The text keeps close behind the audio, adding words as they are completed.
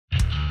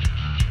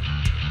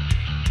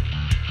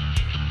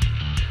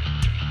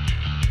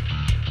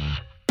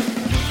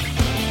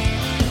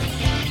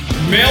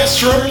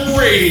Maelstrom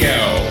Radio.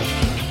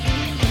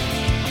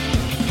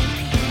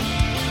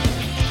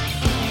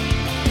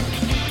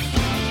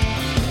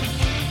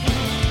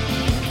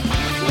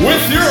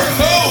 With your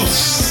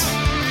hosts,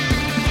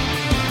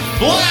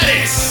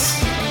 Gladys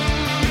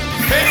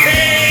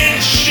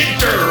and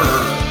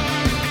Shitter.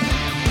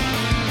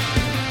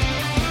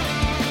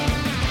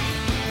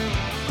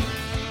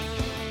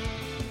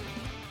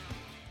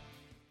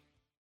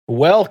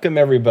 Welcome,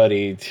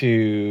 everybody,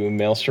 to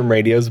Maelstrom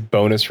Radio's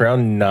bonus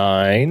round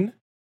 9.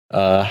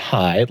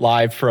 Hi,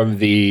 live from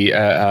the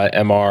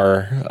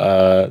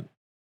MR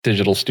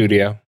digital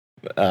studio.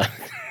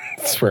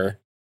 That's where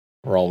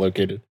we're all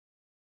located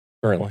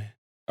currently.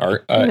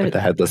 The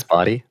headless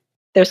body.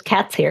 There's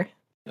cats here.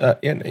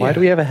 Why do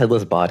we have a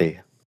headless body?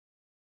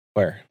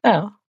 Where?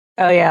 Oh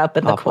yeah, up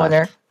in the Top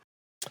corner.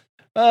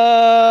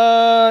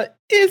 left.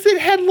 Is it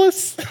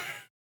headless?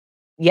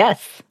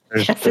 Yes.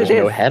 There's Yes,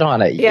 no is. head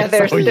on it. Yeah, Yes.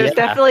 there's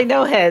definitely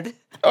no head.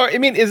 Or, I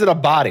mean, is it a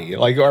body?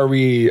 Like, are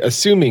we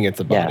assuming it's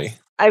a body? Yes.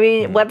 I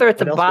mean, whether it's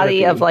What a else would it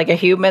body of be? like a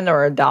human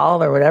or a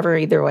doll or whatever,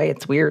 either way,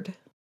 it's weird.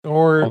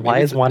 Or Why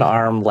is one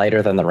arm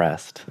lighter than the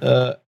rest?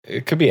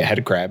 It could be a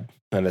head crab,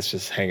 and it's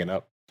just hanging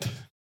up.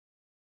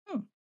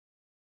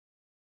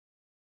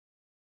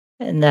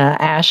 And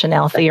Ash and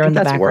Alfie are in think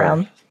the that's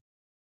background, worse.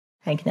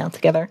 hanging out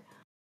together.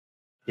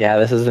 Yeah,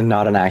 this is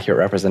not an accurate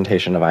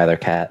representation of either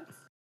cat.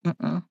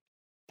 Mm-mm.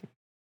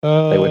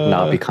 They would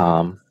not be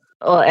calm.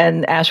 Well,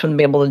 and Ash wouldn't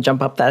be able to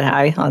jump up that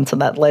high onto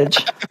that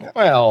ledge.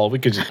 Well, we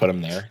could just put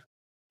them there.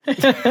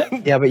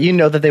 Yeah, but you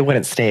know that they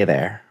wouldn't stay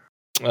there.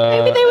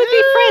 Maybe they would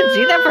be friends.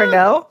 You never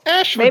know.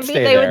 Ash would Maybe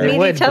stay they would there. meet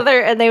Would, each but- other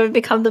and they would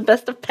become the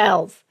best of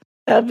pals.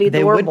 That would be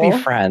They adorable. would be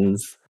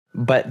friends,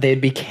 but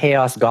they'd be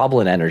chaos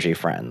goblin energy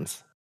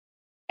friends.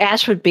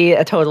 Ash would be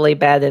a totally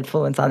bad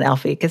influence on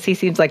Alfie because he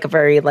seems like a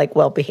very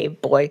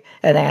well-behaved boy,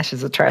 and Ash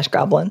is a trash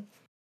goblin.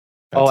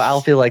 Oh,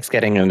 Alfie likes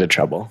getting into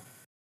trouble.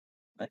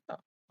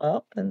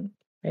 Well, then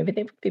maybe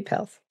they would be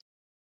pals.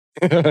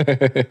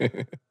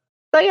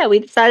 So yeah, we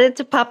decided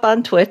to pop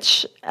on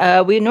Twitch.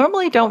 We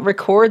normally don't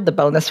record the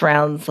bonus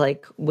rounds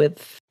like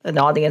with an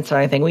audience or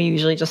anything. We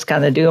usually just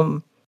kind of do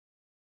them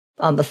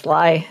on the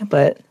sly,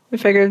 but we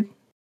figured,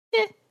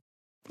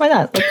 why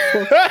not?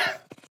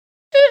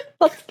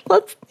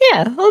 Let's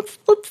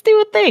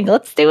do a thing.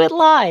 Let's do it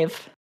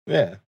live.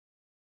 Yeah.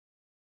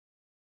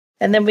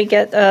 And then we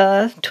get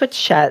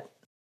Twitch chat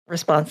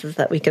responses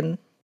that we can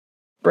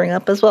bring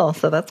up as well.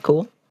 So that's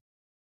cool.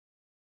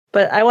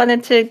 But I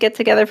wanted to get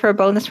together for a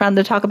bonus round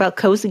to talk about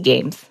cozy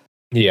games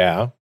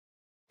Yeah.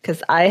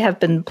 because I have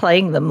been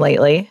playing them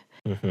lately.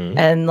 Mm-hmm.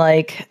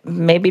 And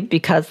maybe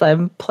because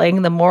I'm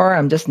playing them more,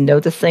 I'm just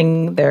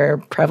noticing their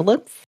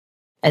prevalence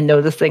and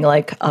noticing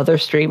other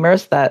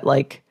streamers that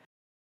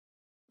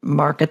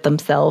market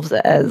themselves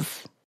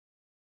as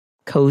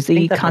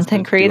cozy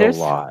content creators.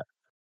 A lot.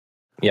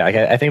 Yeah,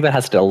 I think that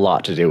has a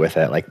lot to do with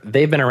it. Like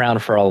they've been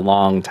around for a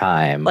long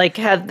time.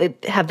 Have the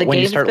When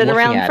you games start been looking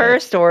around at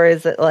first, or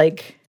is it I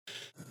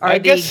are the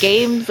guess-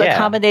 games yeah.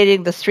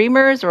 accommodating the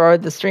streamers, or are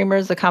the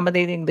streamers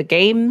accommodating the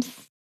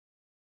games?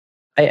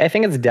 I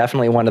think it's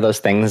definitely one of those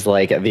things.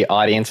 Like the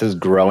audience is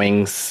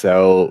growing,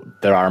 so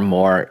there are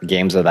more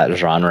games of that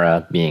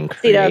genre being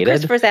created.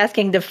 Christopher's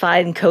asking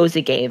define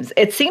cozy games.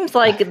 It seems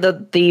like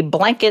the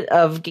blanket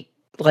of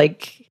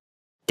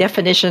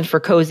definition for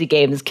cozy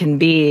games can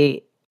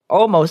be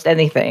almost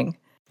anything.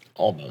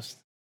 Almost.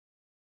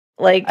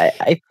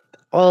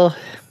 Well,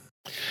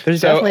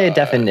 there's So, definitely a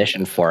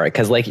definition for it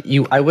because,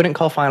 I wouldn't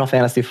call Final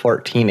Fantasy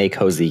 14 a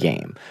cozy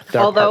game.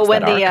 There are Although parts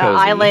when that the are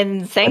cozy, Island but it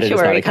is not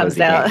Sanctuary a comes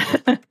cozy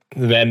out, game.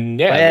 Then,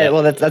 yeah.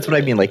 Well, that's what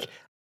I mean. Like,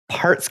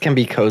 parts can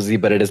be cozy,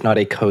 but it is not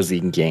a cozy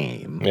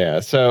game. Yeah.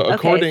 So, okay,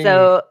 according...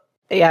 so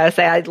yeah, I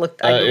googled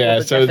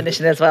the so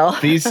definition as well.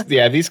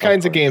 These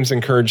kinds of games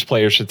encourage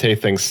players to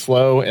take things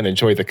slow and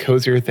enjoy the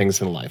cozier things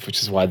in life, which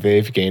is why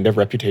they've gained a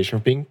reputation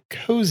for being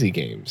cozy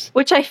games.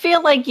 Which I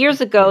feel like years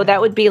ago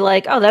that would be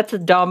oh, that's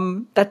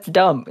dumb, that's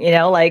not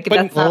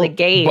a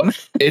game.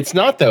 But it's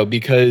not though,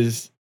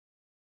 because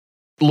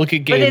look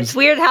at games. But it's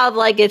weird how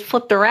it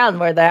flipped around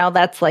where now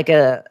that's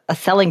a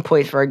selling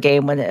point for a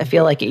game when I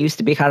feel like it used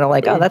to be kind of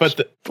oh, that's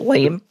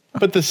lame.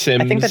 But The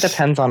Sims. I think that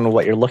depends on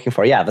what you're looking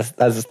for. Yeah,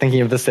 I was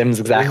thinking of The Sims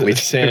exactly. The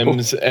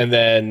Sims, and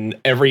then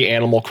every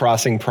Animal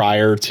Crossing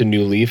prior to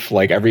New Leaf,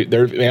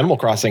 Animal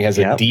Crossing has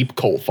a deep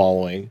cult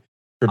following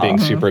for being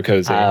super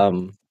cozy.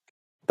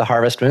 The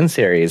Harvest Moon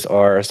series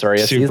or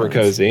Soria Super Seasons.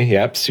 cozy.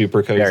 Yep,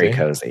 super cozy. Very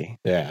cozy.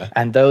 Yeah.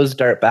 And those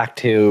dart back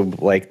to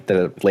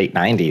the late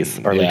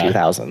 90s, early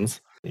 2000s.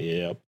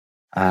 Yep.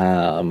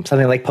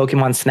 Something like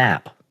Pokemon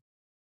Snap.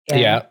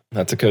 Yeah,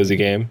 that's a cozy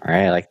game. All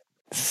right,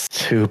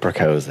 super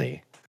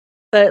cozy.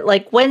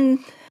 But when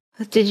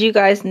did you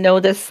guys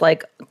notice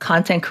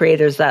content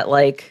creators that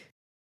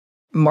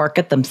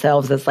market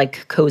themselves as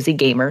cozy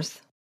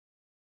gamers?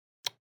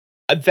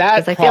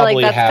 That I feel like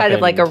that's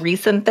happened. kind of a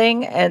recent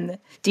thing. And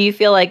do you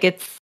feel like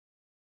it's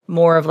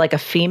more of a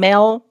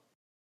female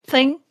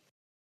thing?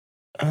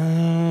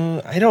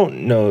 I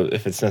don't know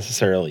if it's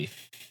necessarily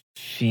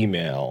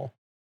female,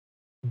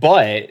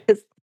 but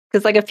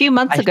Because like a few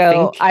months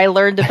ago, I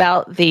learned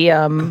about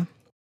the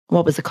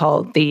what was it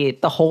called? The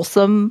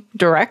Wholesome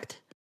Direct.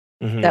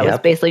 That was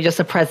basically just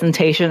a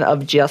presentation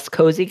of just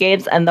cozy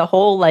games, and the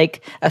whole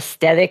like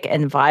aesthetic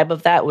and vibe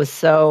of that was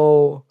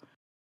so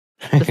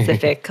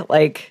specific.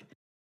 Like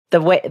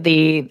the way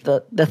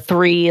the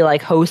three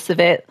like hosts of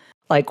it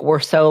like were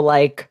so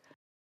like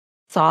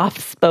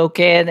soft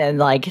spoken and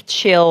like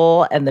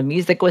chill, and the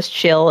music was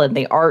chill, and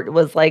the art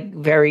was like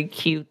very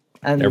cute,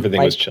 and everything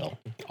like, was chill.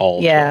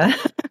 All yeah.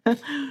 chill.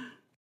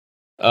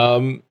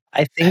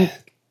 I think.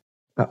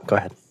 Oh, go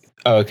ahead.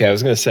 Oh, okay, I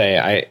was gonna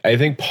say I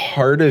think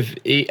part of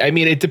it, I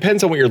mean, it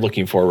depends on what you're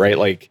looking for, right?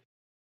 Like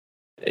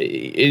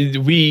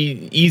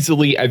we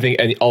easily, I think,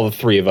 and all the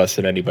three of us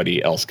and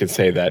anybody else could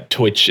say that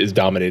Twitch is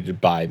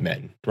dominated by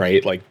men,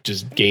 right? Like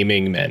just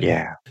gaming men.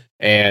 Yeah.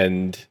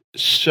 And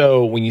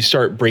so when you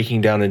start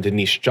breaking down into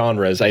niche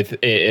genres, I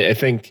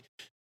think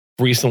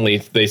recently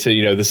they said,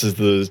 you know, this is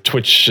the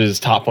Twitch's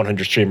top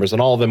 100 streamers,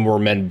 and all of them were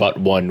men but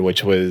one,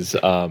 which was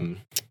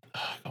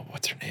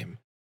what's her name?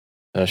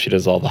 She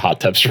does all the hot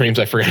tub streams.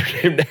 I forget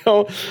her name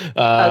now.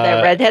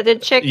 That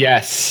redheaded chick.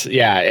 Yes,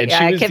 yeah, and yeah,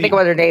 I can't think of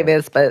what her name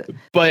is, but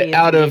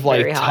out of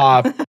like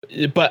top,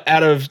 but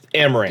out of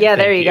Amaranth. Yeah,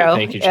 there you go.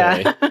 Thank you,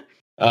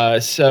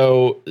 Julie.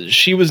 So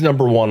she was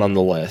number one on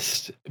the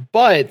list,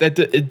 but that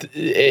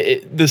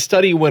the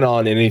study went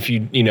on, and if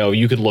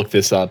you could look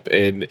this up,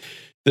 and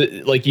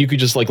like you could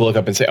just like look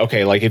up and say,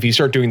 okay, like if you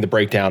start doing the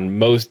breakdown,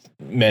 most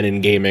men in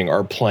gaming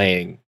are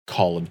playing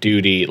Call of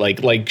Duty,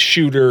 like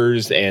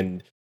shooters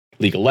and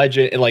League of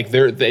Legends, and like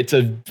it's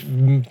a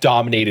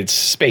dominated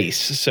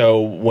space.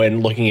 So when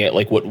looking at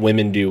like what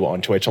women do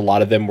on Twitch, a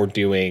lot of them were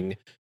doing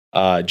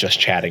just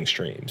chatting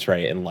streams,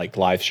 right? And like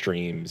live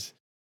streams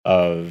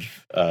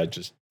of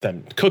just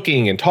them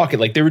cooking and talking.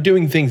 Like they were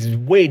doing things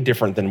way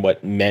different than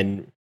what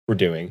men were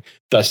doing,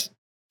 thus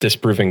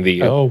disproving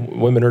the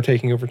women are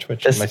taking over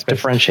Twitch. Just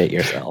differentiate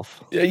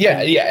yourself.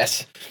 Yeah,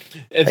 yes.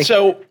 And like,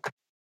 so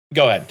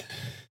go ahead.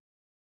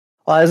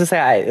 Well, I was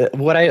gonna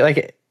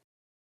say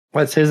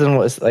what Susan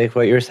was like,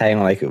 what you were saying,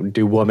 like,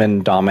 do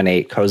women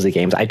dominate cozy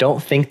games? I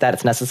don't think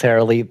that's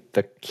necessarily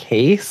the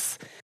case.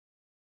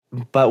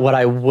 But what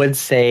I would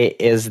say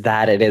is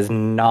that it is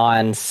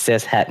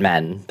non-cis het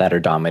men that are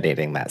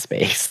dominating that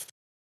space.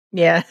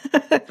 Yeah.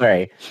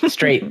 Sorry,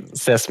 straight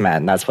cis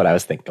men. That's what I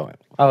was thinking.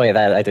 Oh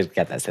yeah, I did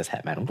get that, cis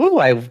het men. Woo,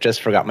 I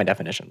just forgot my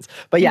definitions.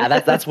 But yeah,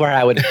 that's where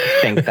I would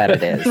think that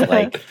it is.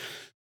 Like,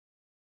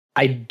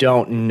 I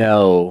don't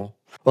know.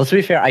 Well, to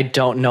be fair, I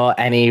don't know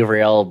any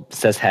real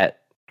cis het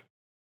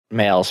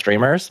male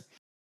streamers.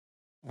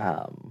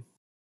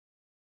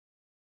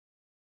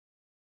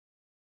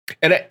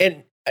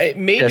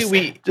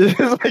 Maybe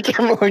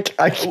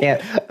I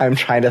can't. I'm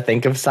trying to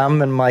think of some,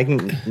 and I'm like,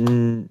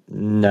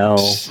 no.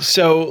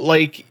 So,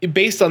 like,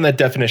 based on that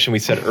definition we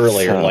said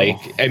earlier, like,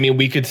 I mean,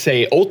 we could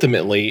say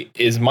ultimately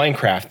is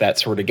Minecraft that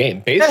sort of game?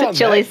 Based on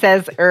Chili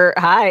says,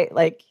 hi,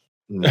 like,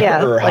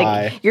 yeah, like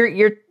hi.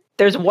 You're.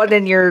 There's one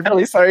in your.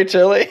 Really sorry,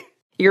 Chili.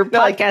 Your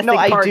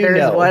podcasting partner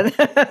is one.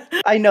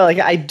 I know, like,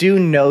 I do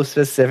know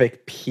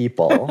specific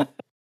people.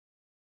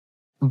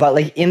 But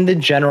like in the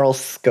general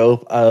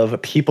scope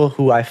of people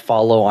who I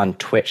follow on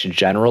Twitch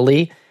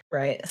generally,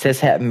 right,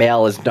 cishet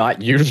male is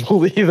not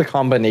usually the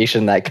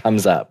combination that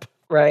comes up.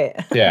 Right.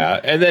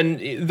 Yeah, and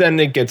then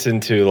it gets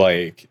into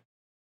like,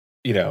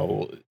 you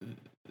know,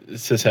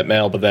 cishet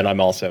male, but then I'm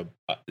also,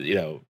 you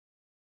know,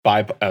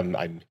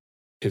 I'm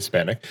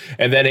Hispanic,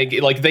 and then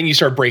then you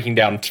start breaking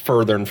down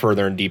further and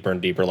further and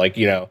deeper, like,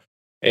 you know,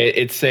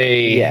 it's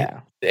a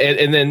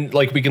and then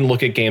like we can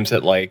look at games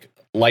that like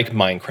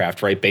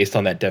Minecraft, right? Based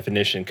on that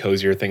definition,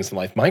 cozier things in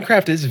life.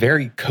 Minecraft is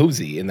very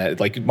cozy in that,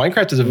 like,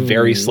 Minecraft is a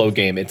very slow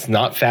game. It's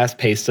not fast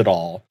paced at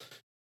all.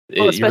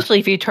 Well, especially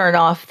if you turn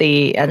off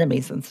the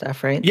enemies and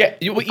stuff, right? Yeah,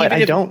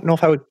 I don't know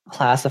if I would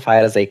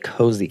classify it as a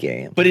cozy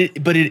game. But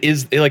it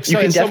is like, you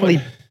can definitely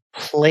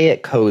play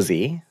it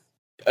cozy.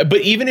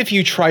 But even if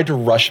you tried to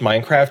rush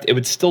Minecraft, it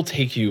would still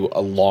take you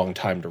a long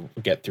time to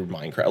get through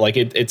Minecraft. Like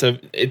it's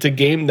a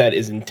game that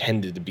is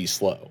intended to be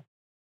slow.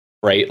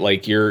 Right,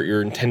 like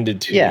you're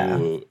intended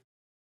to,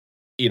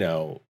 you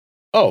know,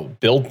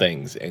 build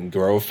things and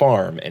grow a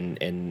farm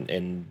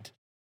and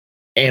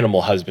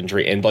animal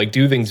husbandry and like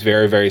do things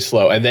very, very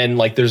slow. And then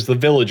like there's the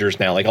villagers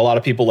now. Like a lot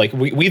of people, like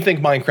we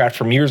think Minecraft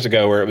from years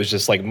ago where it was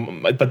just like,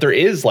 but there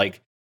is like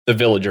the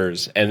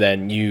villagers, and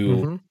then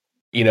you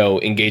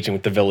know, engaging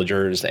with the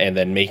villagers and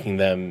then making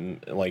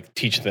them like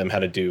teach them how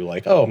to do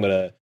like, I'm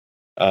gonna.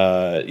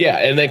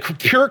 And then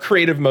pure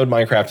creative mode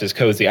Minecraft is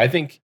cozy. I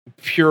think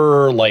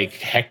pure like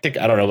hectic,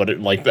 I don't know what it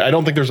like, but I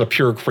don't think there's a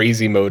pure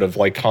crazy mode of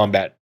like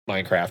combat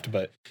Minecraft.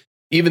 But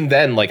even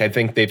then, like I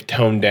think they've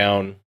toned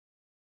down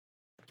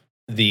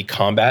the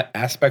combat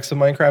aspects of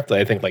Minecraft.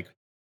 I think like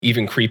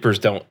even creepers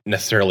don't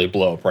necessarily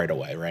blow up right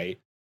away, right?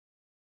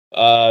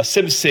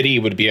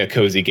 SimCity would be a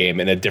cozy game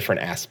in a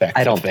different aspect.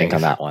 I don't think on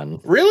that one.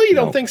 Really? You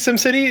don't think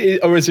SimCity,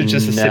 or is it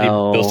just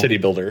a city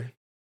builder?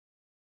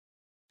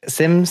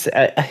 Sims,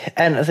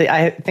 and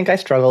I think I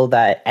struggle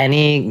that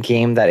any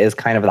game that is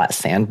kind of that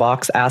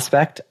sandbox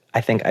aspect,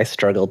 I think I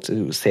struggle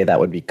to say that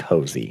would be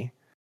cozy.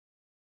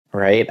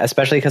 Right?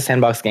 Especially because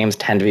sandbox games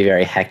tend to be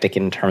very hectic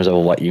in terms of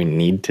what you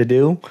need to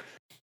do.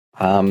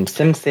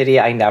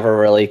 SimCity, I never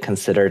really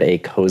considered a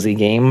cozy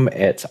game.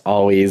 It's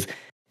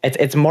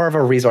more of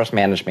a resource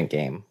management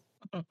game.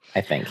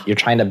 I think you're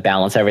trying to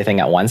balance everything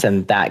at once,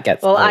 and that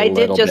gets I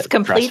did just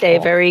complete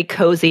stressful. a very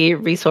cozy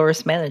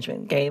resource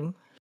management game.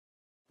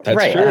 That's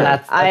right, true. and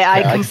that's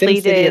I fair.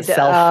 completed. SimCity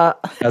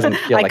itself doesn't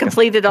feel I like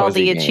completed a all the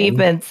cozy game.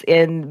 achievements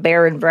in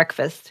Bear and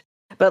Breakfast,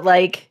 but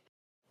like,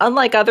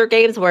 unlike other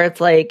games where it's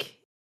like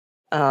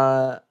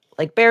Bear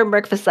and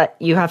Breakfast, that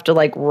you have to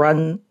like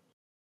run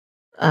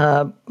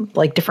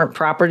like different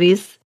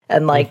properties,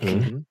 and like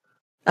Mhm.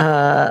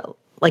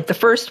 like the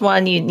first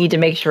one, you need to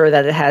make sure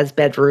that it has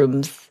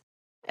bedrooms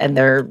and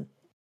they're,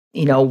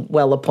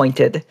 well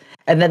appointed.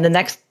 And then the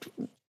next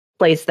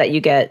place that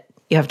you get,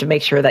 you have to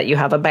make sure that you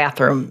have a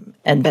bathroom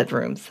and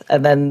bedrooms.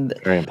 And then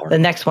Very the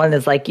important. next one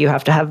is like you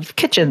have to have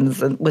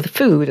kitchens with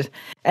food.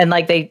 And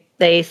like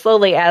they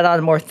slowly add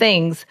on more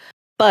things,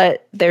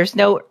 but there's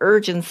no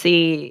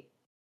urgency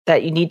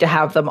that you need to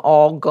have them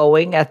all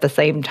going at the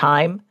same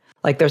time.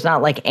 Like there's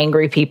not like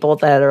angry people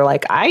that are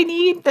like, I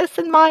need this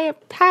in my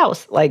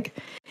house. Like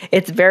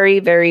it's very,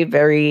 very,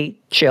 very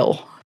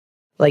chill.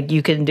 Like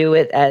you can do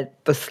it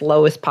at the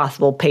slowest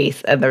possible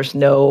pace, and there's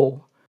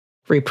no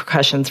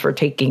repercussions for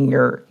taking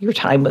your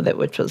time with it,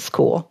 which was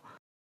cool.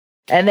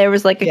 And there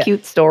was like a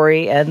cute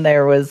story, and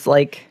there was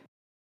like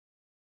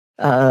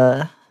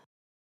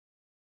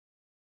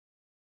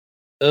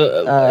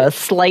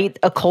slight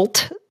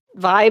occult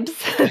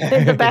vibes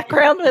in the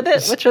background with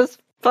it, which was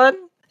fun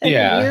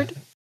and weird.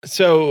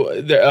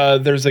 So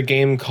there's a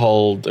game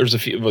called. There's a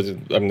few.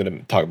 I'm going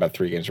to talk about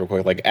 3 games real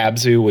quick. Like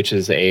Abzu, which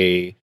is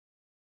a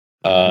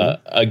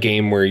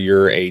game where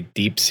you're a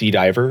deep sea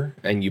diver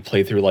and you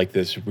play through like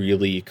this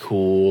really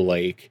cool,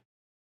 like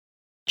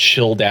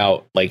chilled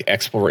out, like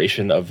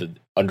exploration of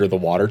under the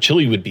water.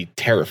 Chili would be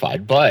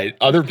terrified, but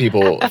other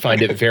people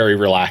find it very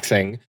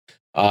relaxing.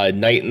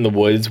 Night in the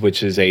Woods,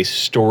 which is a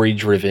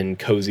story-driven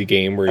cozy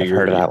game where I've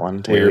heard of that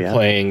one too. Where you're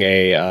playing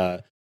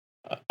a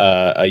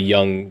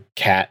young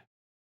cat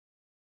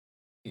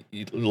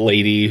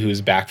lady who's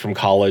back from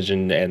college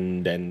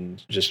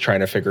and just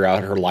trying to figure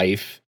out her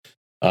life.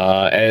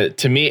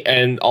 To me,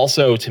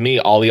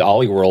 Ollie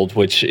Ollie World,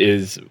 which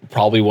is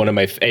probably one of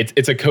my.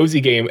 It's a cozy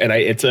game, and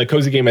it's a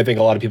cozy game I think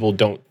a lot of people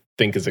don't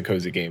think is a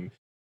cozy game.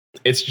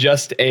 It's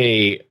just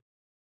a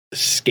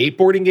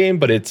skateboarding game,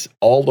 but it's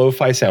all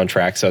lo-fi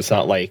soundtrack, so it's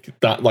not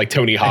like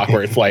Tony Hawk,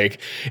 where it's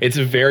like it's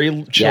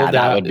very chilled out.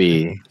 That would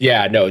be.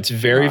 Yeah, no, it's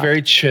very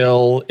very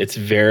chill. It's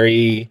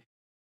very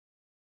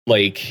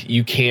like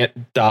you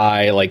can't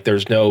die. Like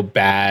there's no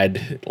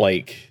bad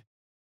like.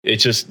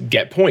 It's just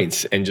get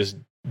points and just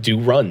do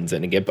runs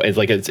and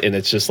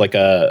it's just like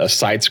a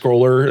side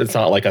scroller. It's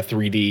not like a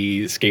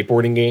 3D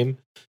skateboarding game.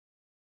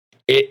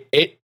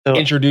 It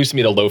introduced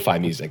me to lo-fi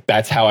music.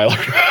 That's how I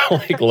learned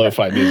like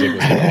lo-fi music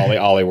was from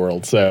Ollie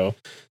World. So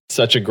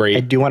such a great.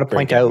 I do want to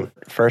point out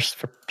first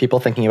for people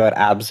thinking about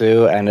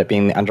Abzu and it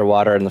being the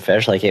underwater and the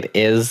fish, like it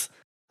is.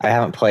 I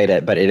haven't played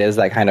it, but it is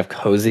that kind of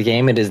cozy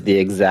game. It is the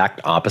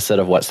exact opposite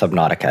of what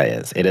Subnautica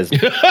is. It is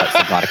what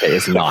Subnautica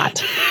is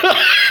not.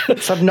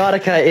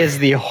 Subnautica is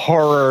the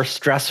horror,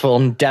 stressful,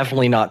 and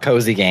definitely not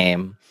cozy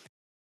game.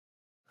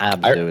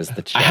 Abzu is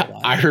the chill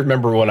one. I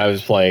remember when I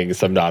was playing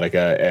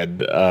Subnautica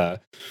and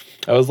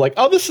I was like,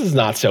 oh, this is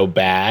not so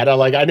bad.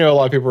 I know a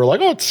lot of people were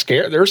like, oh, it's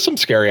scary. There's some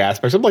scary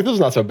aspects. I'm like, this is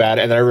not so bad.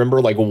 And then I remember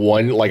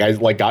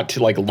I got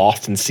to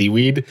lost in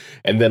seaweed,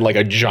 and then like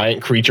a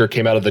giant creature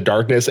came out of the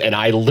darkness, and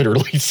I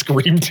literally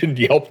screamed and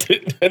yelped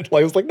it. And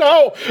I was like,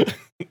 no.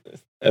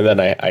 And then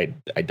I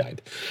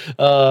died.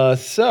 Don't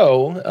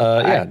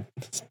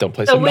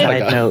play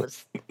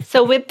Subnautica.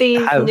 So with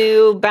these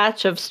new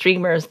batch of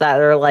streamers that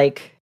are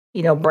like,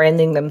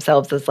 branding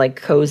themselves as like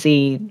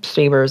cozy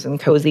streamers and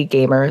cozy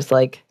gamers,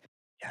 like.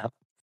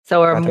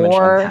 So are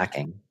more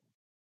unpacking.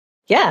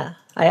 Yeah,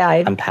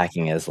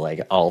 unpacking is like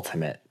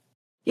ultimate.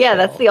 Yeah,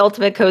 that's the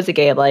ultimate cozy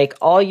game. Like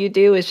all you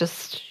do is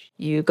just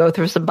you go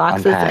through some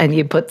boxes and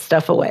you put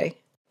stuff away.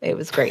 It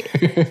was great,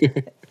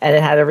 and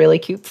it had a really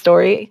cute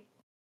story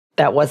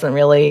that wasn't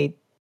really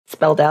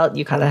spelled out.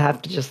 You kind of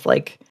have to just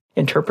like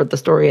interpret the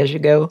story as you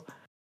go,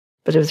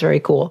 but it was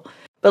very cool.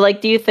 But like,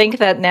 do you think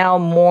that now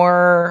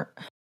more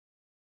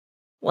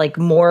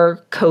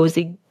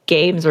cozy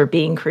games are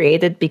being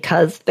created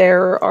because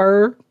there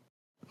are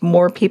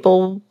more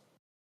people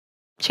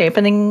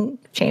championing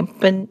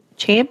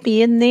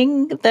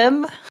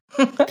them?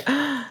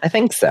 I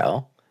think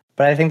so,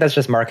 but I think that's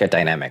just market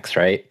dynamics,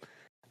 right?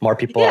 More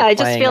people. Yeah, I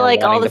just feel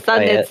like all of a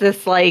sudden it's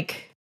this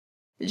like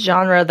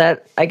genre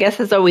that I guess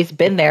has always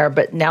been there,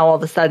 but now all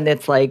of a sudden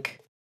it's like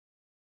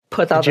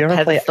put on the pedestal. Did you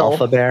ever play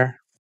Alpha Bear?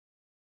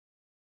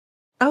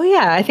 Oh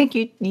yeah, I think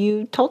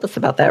you told us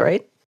about that,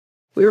 right?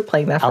 We were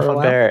playing that for a while.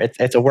 Alpha Bear,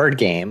 it's a word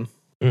game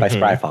by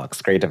Spry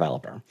Fox, great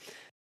developer.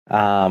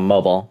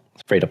 Mobile,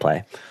 it's free to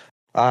play.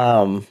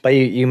 But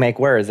you make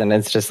words, and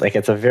it's just like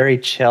it's a very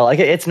chill. Like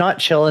it's not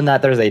chill in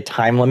that there's a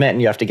time limit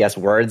and you have to guess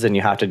words and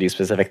you have to do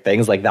specific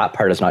things. Like that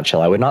part is not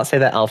chill. I would not say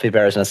that Alfie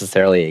Bear is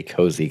necessarily a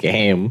cozy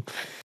game.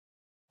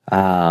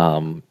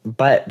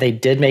 But they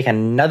did make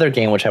another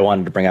game which I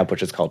wanted to bring up,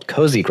 which is called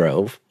Cozy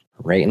Grove,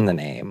 right in the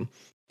name.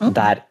 Okay.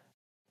 That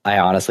I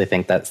honestly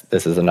think that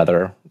this is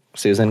another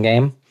Susan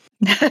game.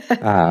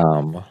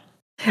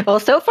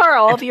 Well, so far,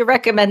 all of your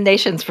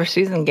recommendations for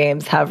Susan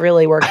games have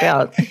really worked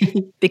out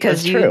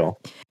because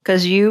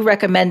you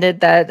recommended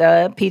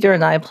that Peter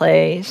and I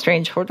play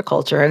Strange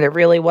Horticulture, and it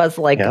really was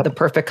like the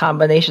perfect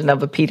combination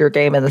of a Peter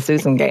game and a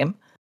Susan game.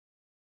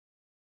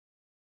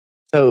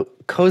 So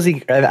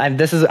Cozy,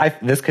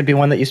 this could be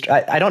one that you.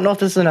 I don't know if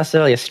this is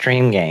necessarily a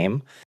stream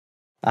game.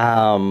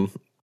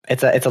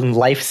 It's a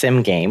life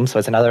sim game, so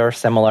it's another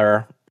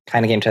similar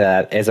kind of game to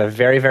that. Is a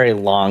very, very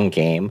long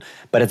game,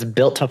 but it's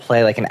built to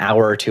play like an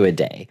hour or two a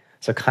day.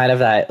 So kind of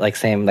that like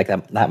same like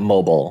that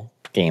mobile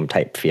game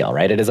type feel,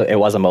 right? It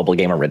was a mobile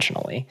game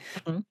originally.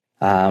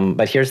 Mm-hmm.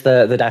 But here's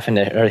the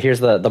definition, or here's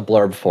the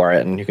blurb for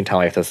it, and you can tell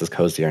me if this is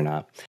cozy or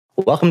not.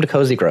 Welcome to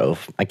Cozy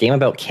Grove, a game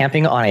about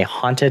camping on a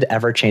haunted,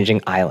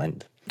 ever-changing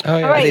island. Oh,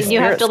 yeah. All right, and you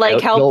have to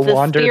like help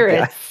the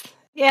spirits.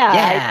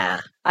 Yeah.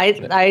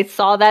 I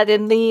saw that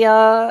in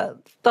the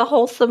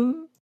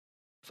wholesome.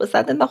 Was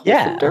that in the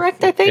wholesome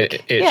direct? I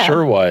think it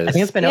sure was. I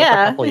think it's been out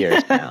for a couple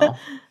years now.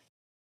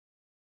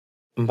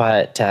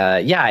 But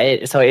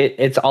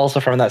it's also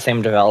from that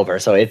same developer.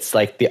 So it's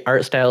like the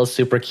art style is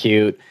super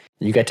cute.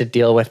 You get to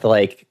deal with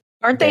like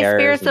aren't they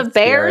spirits of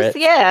bears?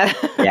 Yeah.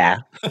 Yeah.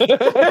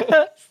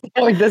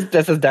 Like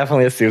this is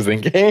definitely a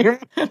Susan game.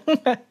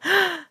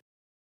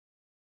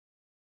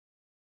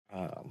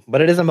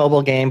 But it is a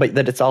mobile game, but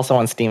that it's also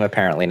on Steam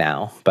apparently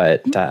now.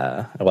 But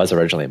it was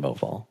originally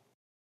mobile.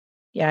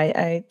 Yeah,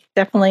 I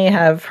definitely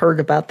have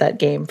heard about that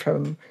game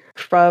from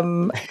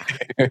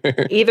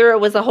either it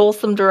was a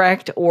wholesome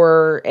direct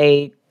or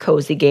a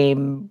cozy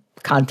game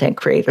content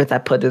creator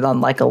that put it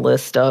on like a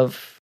list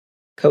of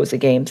cozy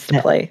games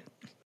to play.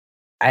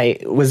 I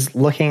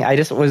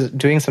just was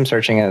doing some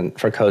searching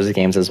for cozy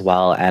games as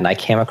well, and I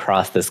came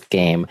across this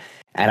game,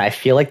 and I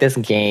feel like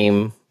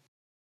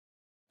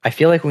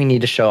we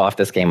need to show off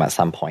this game at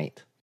some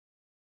point.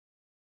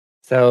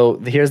 So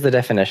here's the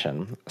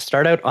definition.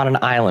 Start out on an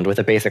island with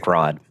a basic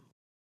rod.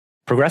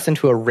 Progress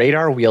into a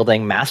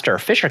radar-wielding master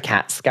fisher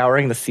cat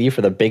scouring the sea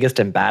for the biggest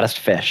and baddest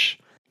fish.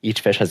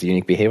 Each fish has a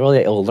unique behavior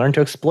that it will learn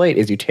to exploit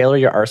as you tailor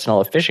your arsenal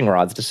of fishing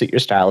rods to suit your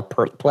style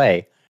of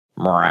play.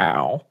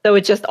 Meow. So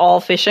it's just all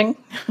fishing?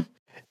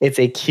 It's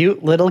a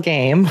cute little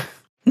game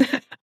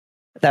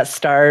that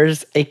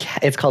stars a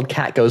cat. It's called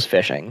Cat Goes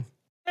Fishing.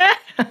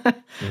 And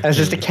it's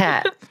just a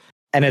cat.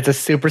 And it's a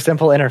super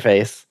simple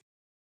interface.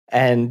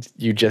 And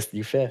you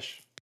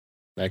fish.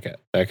 That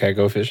cat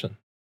go fishing.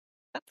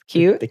 That's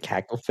cute. The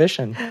cat go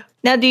fishing.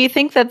 Now, do you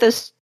think that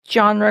this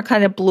genre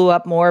kind of blew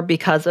up more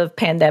because of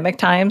pandemic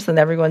times and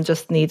everyone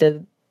just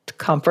needed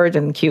comfort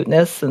and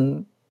cuteness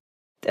and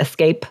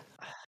escape?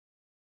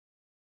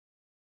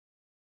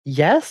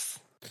 Yes.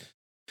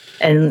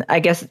 And I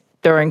guess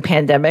during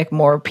pandemic,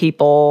 more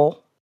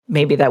people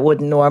maybe that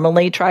wouldn't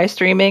normally try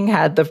streaming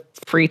had the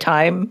free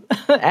time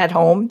at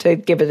home to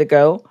give it a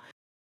go.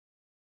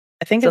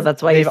 I think so.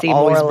 That's why you see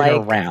more like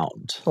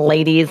around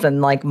ladies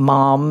and like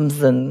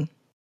moms, and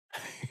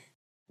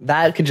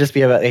that could just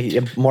be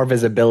a more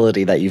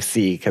visibility that you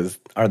see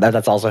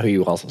that's also who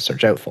you also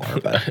search out for.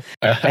 But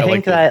I think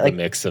like that the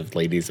mix of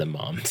ladies and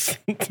moms.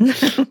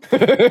 It's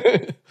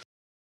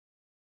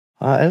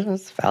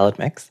a valid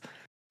mix.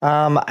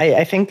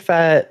 I think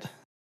that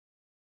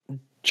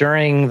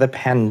during the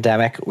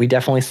pandemic, we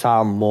definitely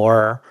saw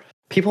more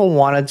people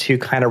wanted to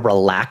kind of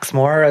relax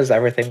more as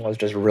everything was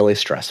just really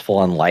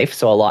stressful in life.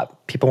 So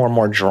people were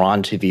more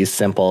drawn to these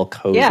simple,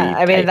 cozy. Yeah,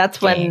 I mean, that's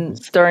games.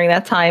 when during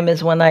that time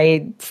is when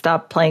I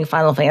stopped playing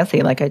Final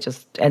Fantasy. Like I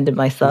just ended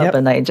my sub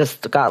and I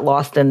just got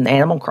lost in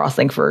Animal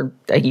Crossing for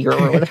a year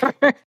or whatever.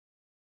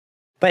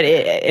 But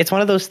it's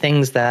one of those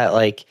things that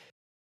like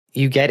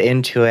you get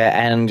into it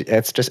and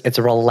it's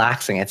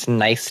relaxing. It's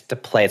nice to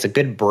play. It's a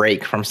good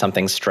break from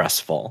something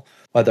stressful,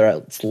 whether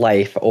it's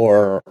life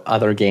or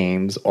other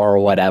games or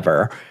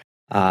whatever.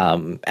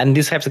 And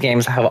these types of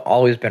games have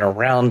always been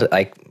around.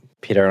 Like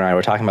Peter and I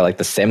were talking about, like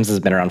The Sims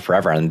has been around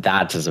forever, and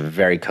that is a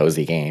very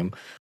cozy game.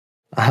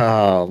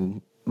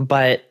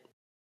 But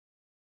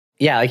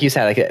yeah, like you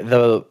said, like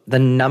the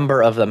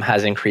number of them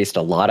has increased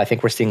a lot. I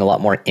think we're seeing a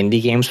lot more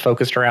indie games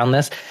focused around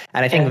this.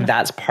 And I think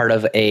that's part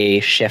of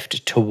a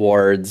shift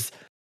towards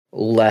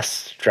less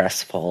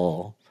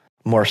stressful,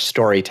 more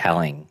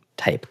storytelling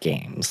type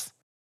games.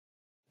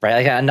 Right?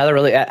 Like another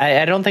really,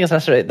 I don't think it's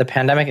necessarily, the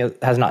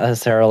pandemic has not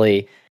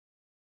necessarily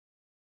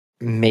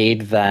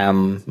made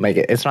them, like,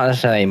 it's not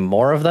necessarily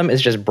more of them,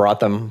 it's just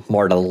brought them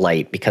more to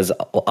light, because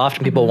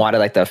often people wanted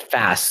like the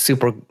fast,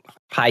 super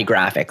high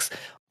graphics,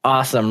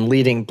 awesome,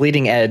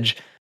 bleeding edge,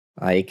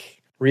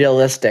 like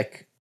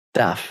realistic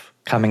stuff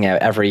coming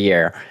out every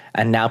year.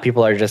 And now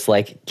people are just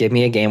like, give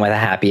me a game with a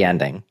happy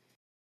ending.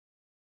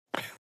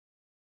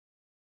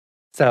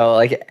 So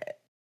like,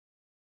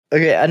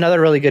 Okay, another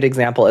really good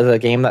example is a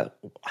game that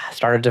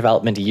started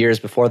development years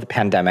before the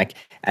pandemic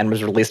and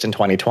was released in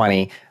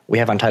 2020. We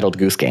have Untitled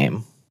Goose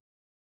Game,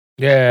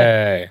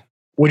 Yay.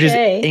 which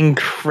Yay. is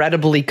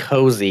incredibly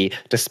cozy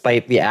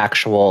despite the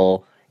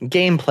actual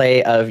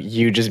gameplay of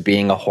you just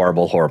being a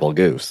horrible, horrible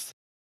goose.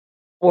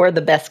 Or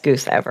the best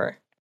goose ever.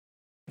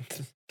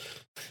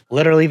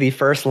 Literally, the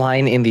first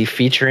line in the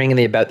featuring in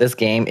the about this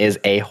game is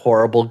a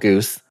horrible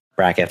goose,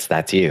 brackets,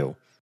 that's you.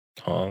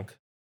 Honk.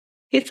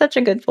 He's such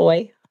a good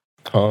boy.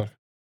 Honk.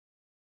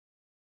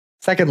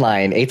 Second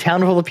line, a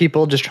town full of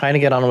people just trying to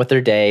get on with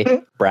their day,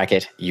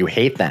 bracket, you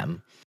hate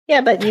them.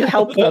 Yeah, but you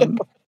help them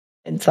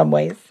in some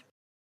ways.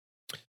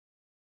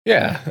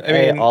 Yeah. I I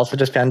mean, also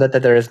just found out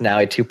that there is now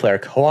a 2-player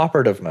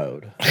cooperative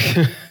mode.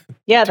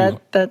 Yeah, Too-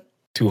 that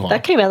two honk.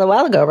 that came out a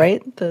while ago,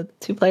 right? The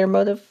 2-player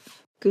mode of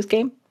Goose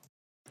Game.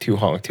 Two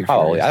honk, two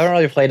Oh, furious. I haven't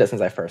really played it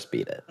since I first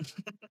beat it.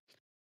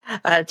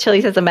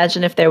 Chili says,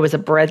 imagine if there was a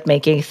bread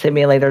making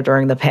simulator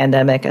during the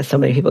pandemic as so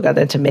many people got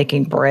into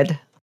making bread.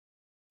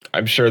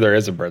 I'm sure there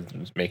is a bread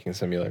making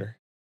simulator.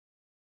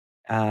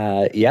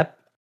 Yep.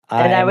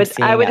 And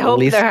I would hope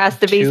there has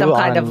to be some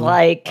kind of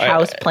like I-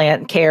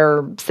 houseplant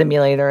care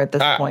simulator at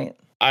this I- point.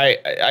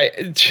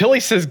 Chili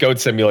says Goat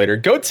Simulator.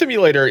 Goat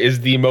Simulator is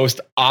the most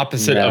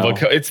opposite of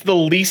No. it's the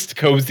least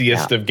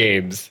coziest of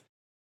games.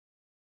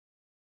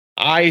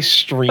 I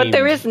stream. But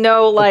there is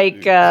no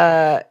like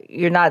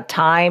you're not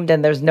timed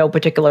and there's no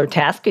particular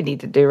task you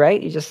need to do,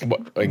 right? You just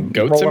like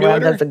Goat roll around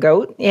Simulator? as a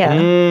goat. Yeah.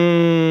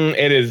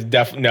 It is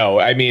definitely no.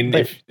 I mean,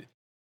 But if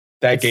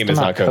that It's game is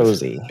still not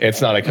cozy.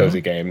 It's not a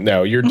cozy game.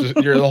 No, you're just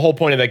the whole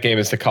point of that game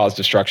is to cause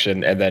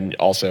destruction and then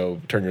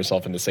also turn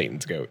yourself into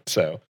Satan's goat.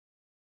 So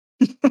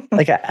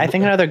Like I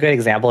think another good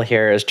example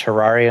here is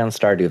Terraria and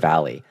Stardew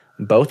Valley.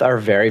 Both are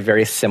very,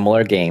 very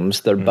similar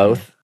games. They're Mhm.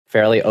 both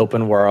fairly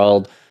open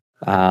world.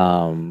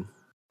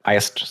 I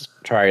guess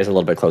Terraria is a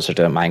little bit closer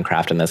to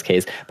Minecraft in this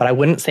case, but I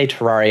wouldn't say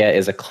Terraria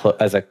is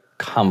a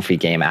comfy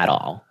game at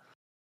all.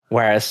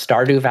 Whereas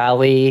Stardew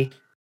Valley,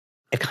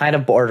 it kind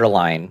of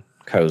borderline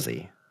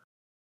cozy.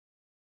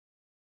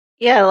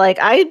 Yeah, like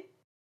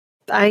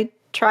I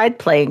tried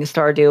playing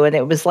Stardew and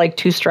it was like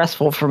too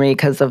stressful for me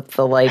because of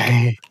the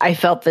like I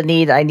felt the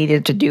need I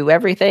needed to do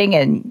everything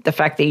and the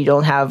fact that you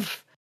don't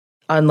have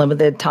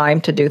unlimited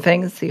time to do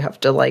things. You have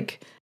to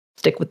like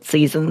stick with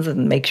seasons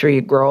and make sure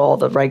you grow all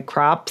the right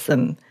crops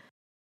and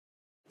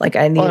like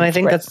I need Well, and I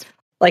think that's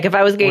like if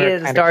I was getting where it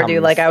into kinda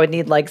Stardew, like comes- I would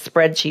need like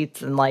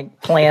spreadsheets and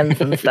like plans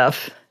and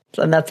stuff.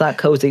 And that's not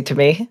cozy to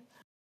me.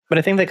 But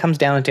I think that comes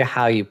down to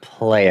how you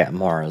play it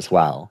more as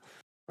well,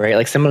 right?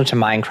 Like similar to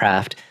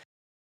Minecraft,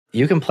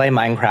 you can play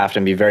Minecraft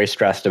and be very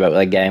stressed about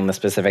like getting the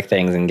specific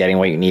things and getting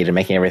what you need and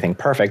making everything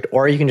perfect,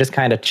 or you can just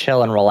kind of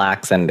chill and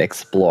relax and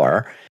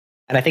explore.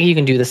 And I think you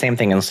can do the same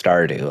thing in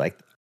Stardew. Like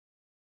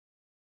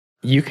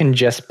you can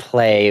just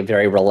play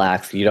very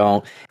relaxed.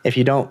 If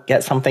you don't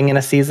get something in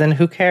a season,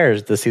 who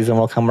cares? The season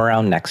will come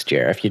around next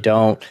year. If you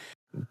don't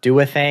do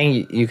a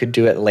thing, you could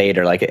do it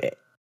later. Like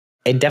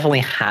it definitely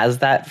has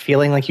that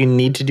feeling like you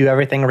need to do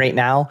everything right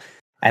now.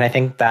 And I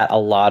think that a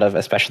lot of,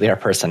 especially our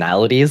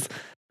personalities,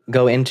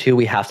 go into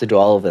we have to do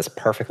all of this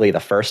perfectly the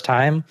first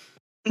time.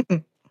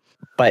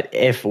 But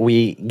if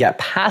we get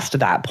past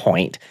that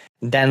point,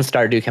 then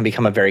Stardew can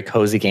become a very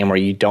cozy game where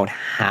you don't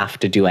have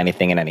to do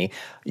anything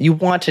you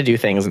want to do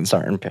things in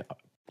certain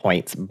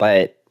points,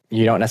 but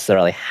you don't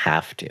necessarily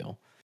have to.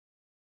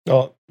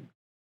 well,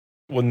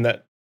 wouldn't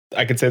that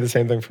I could say the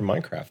same thing for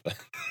Minecraft then.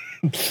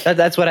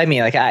 That's what I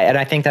mean.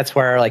 I think that's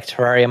where like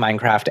Terraria,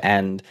 Minecraft,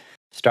 and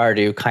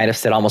Stardew kind of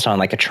sit almost on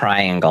like a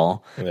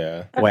triangle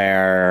Yeah.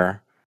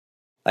 where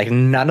like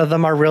none of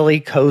them are really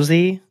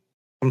cozy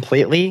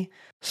completely.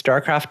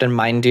 StarCraft and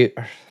Mine do.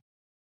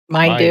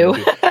 Mine do.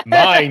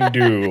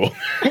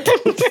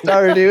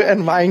 Stardew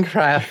and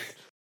Minecraft.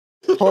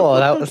 Oh,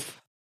 that was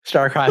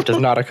StarCraft is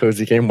not a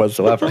cozy game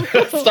whatsoever.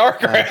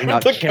 StarCraft. I do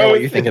not the care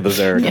what you think of the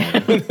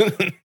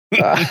Zerg.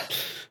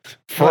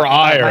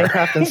 Friar.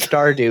 Minecraft and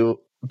Stardew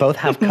both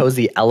have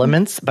cozy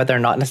elements, but they're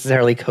not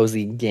necessarily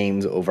cozy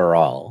games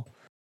overall.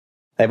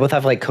 They both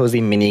have like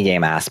cozy mini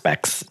game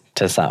aspects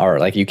to some, or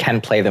like you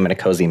can play them in a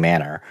cozy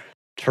manner.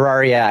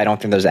 Terraria, I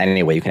don't think there's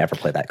any way you can ever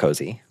play that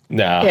cozy.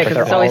 No. Yeah, But because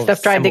they're there's always all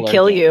stuff trying to similar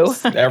kill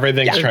games. you.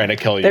 Everything's Yeah. trying to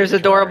kill you. There's in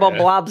adorable Terraria.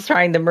 blobs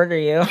trying to murder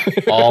you.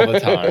 all the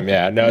time.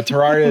 Yeah. No,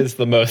 Terraria is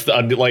the most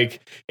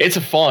it's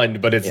fun,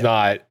 but it's Yeah.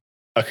 not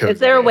a cozy Is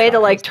there a game. way It's to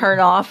not like cozy. turn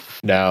off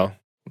No.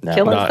 No.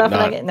 killing Not- stuff?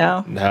 not- Like,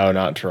 no. No,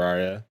 not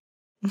Terraria.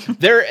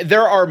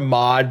 There are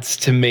mods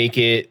to make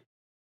it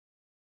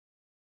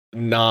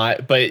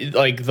not, but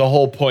like the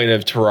whole point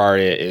of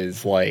Terraria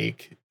is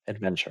like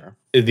Adventure.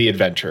 the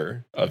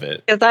adventure of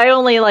it. Because I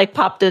only like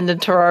popped into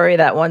Terraria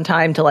that one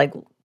time to like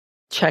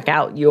check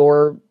out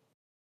your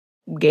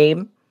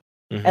game.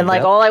 Mhm. And like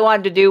Yep. all I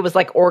wanted to do was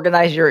like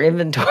organize your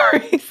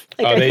inventories.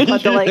 Like Oh, I, they- just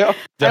wanted to, like,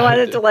 I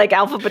wanted to like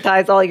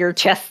alphabetize all your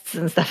chests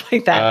and stuff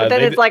like that. But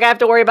then they it's like I have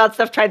to worry about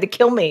stuff trying to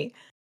kill me.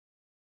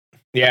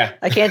 Yeah.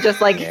 I can't just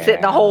like sit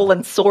in a Yeah. hole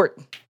and sort.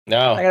 I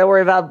No. gotta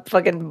worry about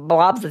fucking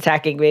blobs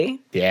attacking me.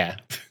 Yeah.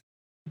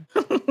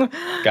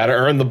 Gotta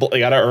earn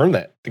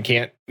that.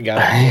 You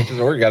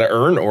gotta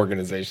earn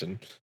organization.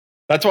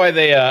 That's why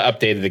they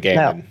updated the game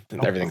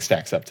and everything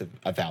stacks up to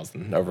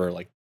 1,000 over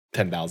like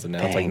 10,000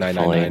 now. It's like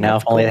 999. Now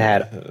if only they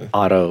had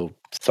auto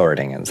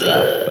sorting and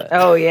stuff. But.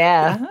 Oh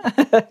yeah.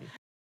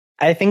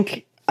 I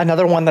think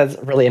another one that's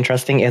really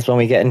interesting is when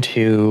we get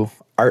into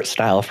art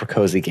style for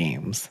cozy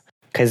games,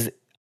 because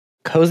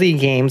cozy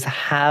games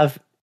have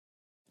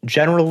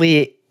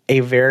generally a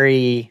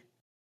very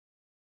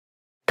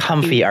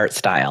comfy art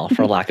style,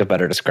 for lack of a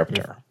better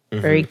descriptor.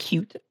 Very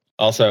cute.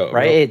 Also,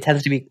 right? It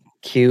tends to be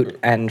cute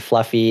and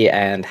fluffy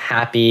and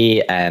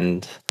happy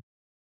and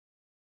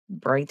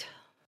bright.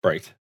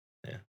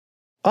 Yeah.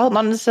 Well,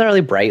 not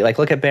necessarily bright. Like,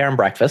 look at Bear and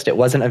Breakfast. It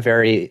wasn't a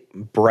very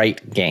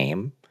bright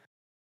game,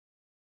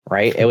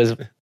 right?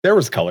 There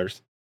was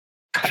colors.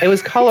 It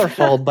was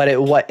colorful, but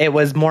it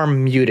was more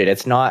muted.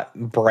 It's not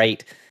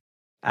bright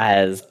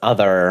as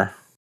other.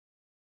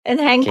 And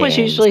Hank was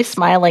games. usually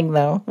smiling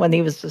though when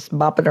he was just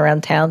bopping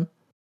around town.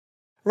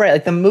 Right,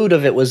 like the mood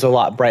of it was a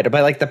lot brighter,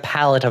 but like the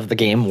palette of the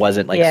game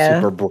wasn't like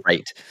super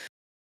bright.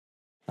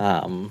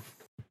 But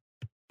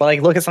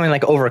like look at something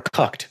like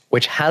Overcooked,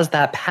 which has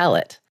that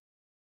palette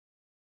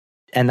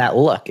and that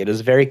look. It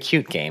is a very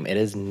cute game. It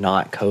is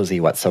not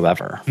cozy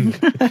whatsoever.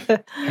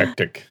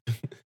 Hectic.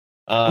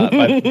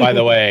 By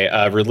the way,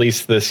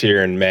 released this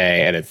year in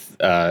May, and it's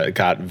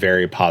got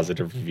very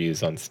positive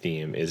reviews on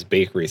Steam, is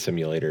Bakery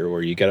Simulator,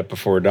 where you get up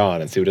before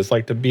dawn and see what it's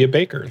like to be a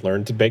baker.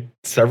 Learn to bake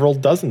several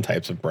dozen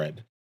types of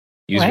bread.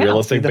 Use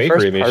realistic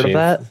bakery machines.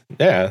 Part of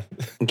that?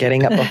 Yeah.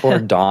 Getting up before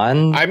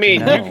dawn? I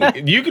mean,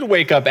 you could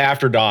wake up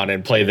after dawn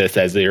and play this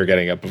as you're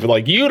getting up.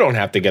 Like, you don't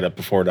have to get up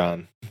before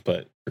dawn,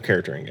 but your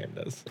character in game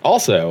does.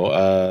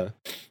 Also,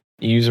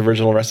 you use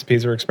original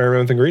recipes or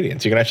experiment with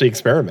ingredients. You can actually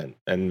experiment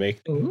and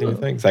make new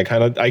things. I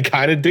kind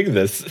of dig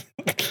this.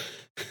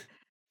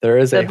 There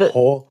is there's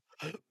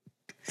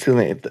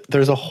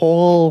a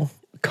whole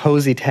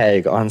cozy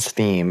tag on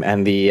Steam,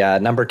 and the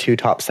number 2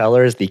 top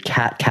seller is the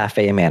Cat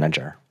Cafe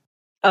Manager.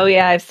 Oh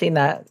yeah, I've seen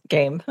that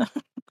game.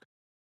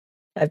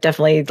 I've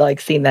definitely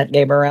seen that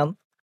game around.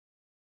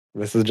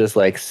 This is just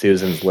like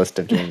Susan's list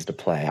of games to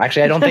play.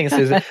 Actually, I don't think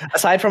Susan,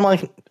 aside from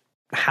like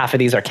half of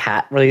these are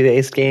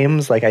cat-based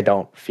games, like I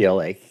don't feel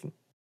like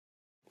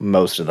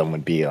most of them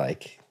would be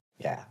like,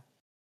 yeah.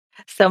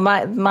 So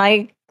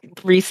my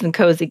recent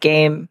cozy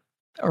game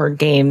or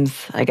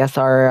games, I guess,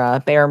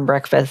 are Bear and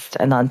Breakfast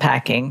and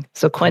Unpacking.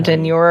 So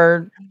Quentin,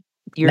 your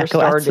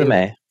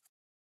Stardew.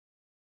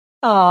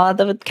 Aw,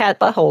 the cat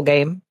butthole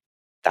game.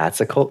 That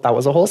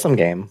was a wholesome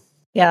game.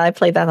 Yeah, I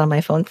played that on my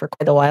phone for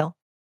quite a while.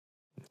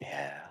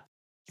 Yeah.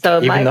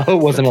 So even though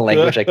it wasn't a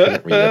language I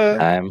couldn't read at the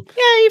time.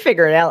 Yeah, you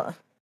figure it out.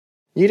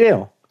 You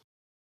do.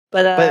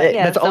 But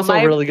that's also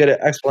a really good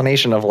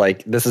explanation of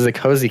like, this is a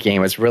cozy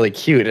game. It's really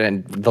cute,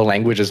 and the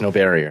language is no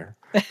barrier.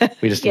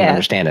 We just didn't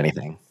understand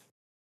anything.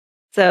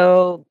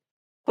 So,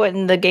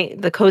 Quentin,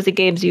 the cozy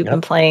games you've been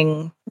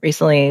playing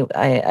recently,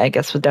 I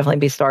guess would definitely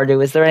be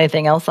Stardew. Is there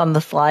anything else on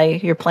the sly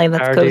you're playing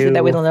that's cozy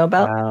that we don't know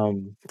about?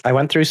 I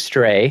went through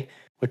Stray,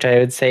 which I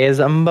would say is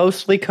a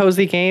mostly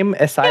cozy game,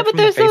 aside from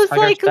the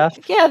facehugger stuff.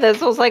 Yeah, there's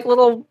those like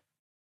little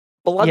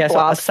blood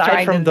blobs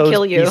trying to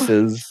kill you.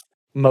 Pieces,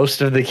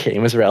 most of the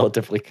game is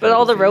relatively cozy. But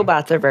all the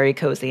robots are very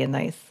cozy and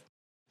nice.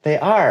 They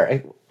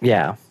are.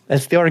 Yeah.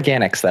 It's the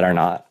organics that are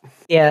not.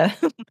 Yeah.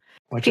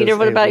 Peter,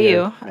 what about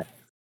you?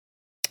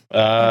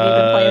 Have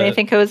you been playing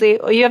anything cozy?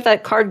 Oh, you have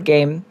that card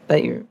game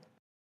that you're...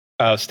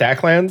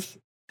 Stacklands?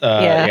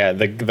 Yeah,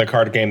 the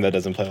card game that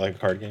doesn't play like a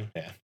card game.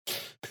 Yeah.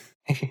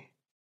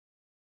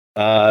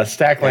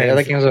 Stacklands. The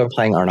other games I'm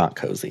playing are not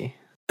cozy.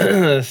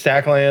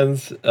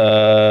 Stacklands.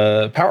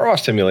 Power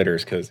Wash Simulator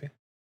is cozy.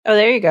 Oh,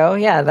 there you go.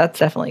 Yeah, that's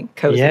definitely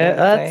cozy.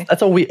 Yeah,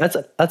 that's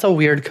a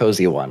weird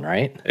cozy one,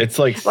 right? It's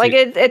like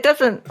it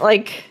doesn't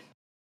like.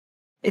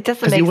 It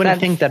doesn't make sense. You wouldn't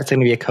think that it's going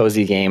to be a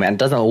cozy game, and it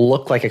doesn't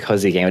look like a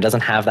cozy game. It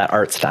doesn't have that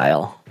art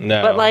style.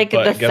 No, but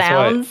the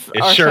sounds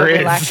are so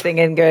relaxing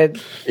and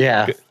good.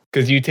 Yeah,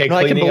 because you take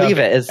cleaning up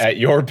at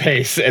your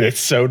pace, and it's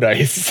so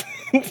nice.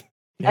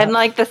 And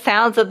the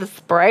sounds of the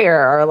sprayer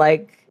are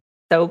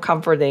so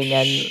comforting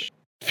and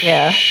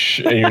yeah.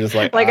 And you're just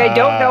like, I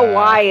don't know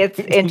why it's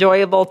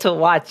enjoyable to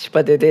watch,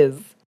 but it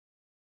is.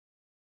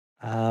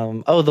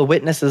 The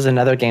Witness is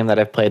another game that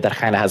I've played that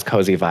kind of has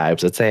cozy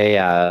vibes. It's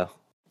a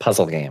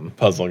puzzle game.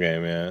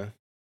 Yeah.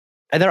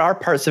 And there are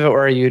parts of it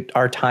where you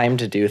are timed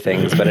to do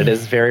things, but it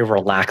is very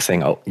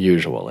relaxing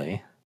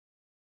usually.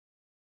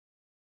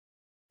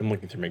 I'm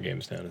looking through my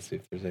games now to see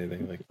if there's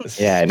anything like this.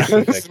 Yeah, I know.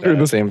 It's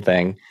the same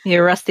thing.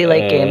 Your Rusty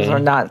Lake games are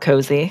not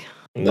cozy.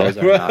 Those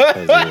are not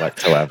cozy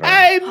whatsoever.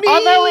 I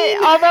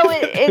mean, although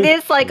it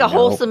is a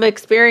wholesome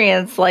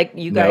experience,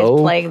 you guys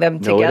playing them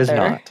together.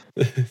 No,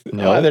 it is not.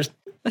 No,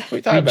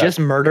 we just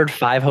murdered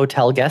 5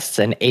 hotel guests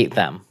and ate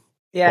them.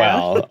 Yeah.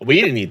 Well, we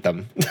didn't eat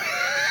them.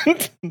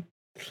 That's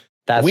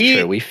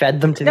true. We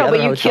fed them to the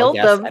other hotel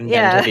guests and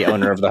then to the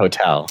owner of the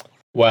hotel.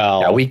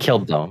 Well, yeah, we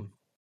killed them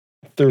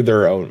through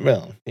their own.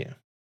 Well, yeah.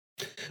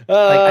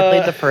 Like I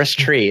played the first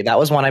tree. That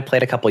was one I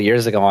played a couple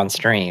years ago on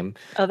stream.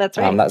 Oh, that's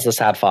right. That's the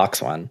Sad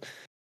Fox one.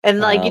 And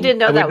like you didn't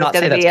know I would that was not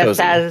going say to be that's as cozy.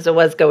 sad as it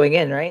was going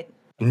in, right?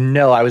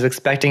 No, I was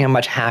expecting a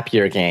much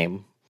happier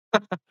game.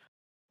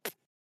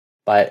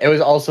 But it was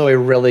also a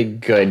really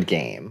good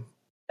game.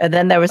 And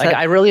then there was Like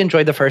I really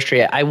enjoyed the first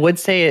tree. I would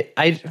say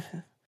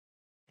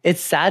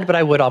it's sad, but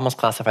I would almost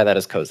classify that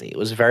as cozy. It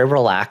was very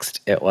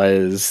relaxed. It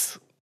was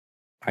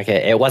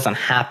okay. It wasn't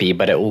happy,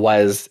 but it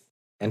was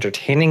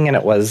entertaining and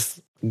it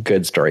was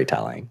good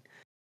storytelling.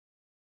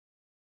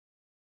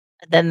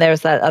 then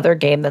there's that other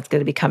game that's going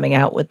to be coming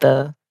out with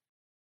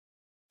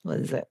what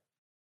is it?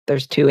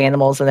 There's two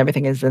animals and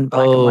everything is in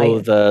black and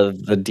white.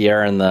 The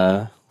deer and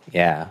the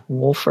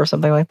Wolf or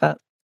something like that.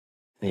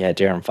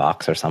 deer and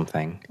fox or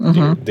something.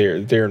 Mhm.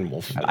 Deer and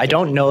wolf. I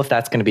don't know if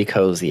that's going to be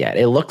cozy yet.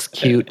 It looks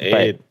cute,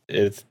 but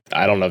it's.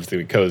 I don't know if it's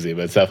gonna be cozy,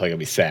 but it's definitely gonna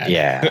be sad.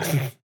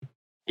 Yeah.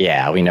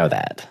 Yeah, we know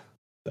that.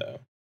 So,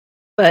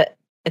 But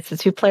it's a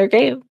 2-player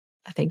game.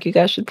 I think you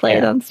guys should play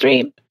it on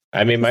stream.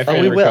 I mean, my Oh,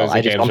 we favorite will. cozy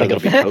I just games don't are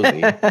think it'll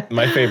be cozy.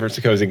 my favorite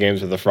cozy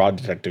games are the fraud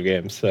detective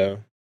games. So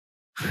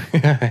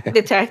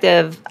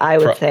Detective, I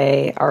would Pro-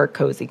 say, are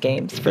cozy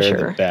games for they're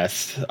sure. the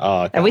best.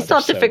 Oh, And we God, still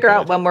have to they're so figure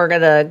out good. when we're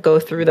going to go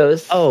through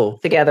those Oh,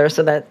 together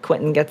so that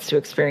Quentin gets to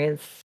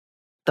experience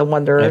the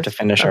wonder we have to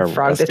finish our of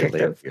Frog rest of the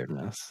Detective.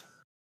 weirdness.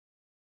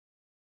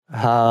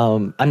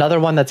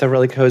 Another one that's a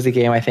really cozy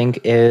game, I think,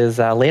 is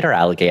Later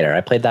Alligator. I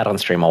played that on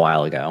stream a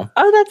while ago.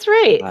 Oh, that's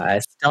right. I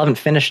still haven't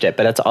finished it,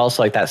 but it's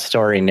also like that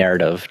story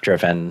narrative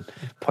driven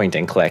point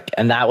and click.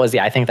 And that was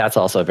I think that's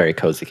also a very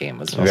cozy game. It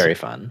was Awesome. very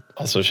fun.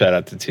 Also, shout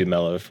out to Too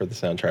Mellow for the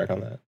soundtrack on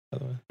that. By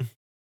the way.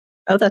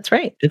 Oh, that's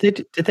right.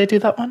 Did they do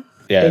that one?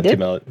 Yeah, They did?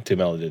 Too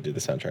Mellow did do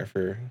the soundtrack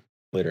for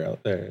Later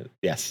Out there.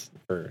 Yes,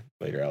 for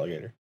Later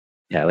Alligator.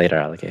 Yeah, Later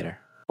Alligator.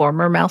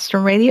 Former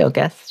Maelstrom Radio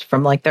guest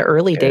from like the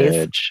early days.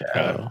 Good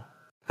show.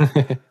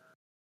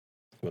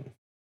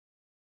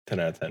 10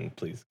 out of 10.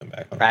 Please come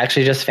back on. I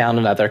actually just found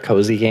another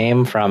cozy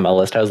game from a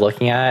list I was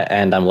looking at,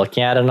 and I'm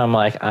looking at it and I'm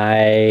like,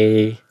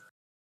 I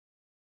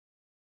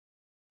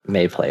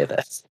may play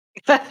this.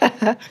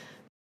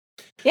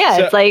 Yeah,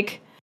 So- it's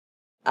like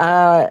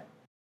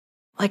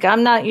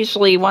I'm not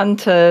usually one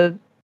to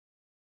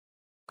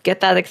get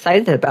that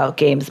excited about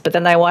games, but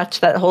then I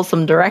watched that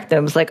Wholesome Direct and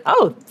I was like,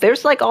 oh,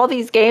 there's like all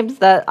these games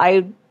that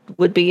I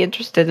would be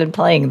interested in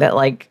playing that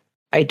like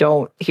I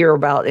don't hear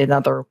about in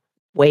other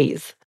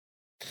ways.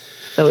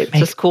 So it's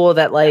just cool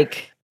that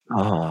like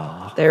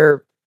Oh,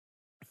 they're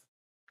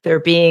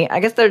being, I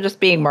guess they're just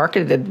being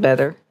marketed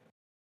better.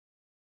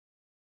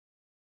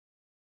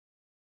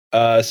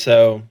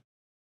 So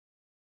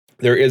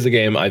there is a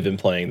game I've been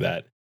playing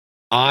that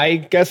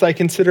I guess I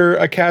consider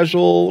a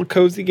casual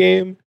cozy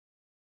game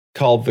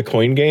called The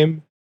Coin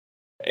Game.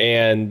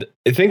 And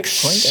I think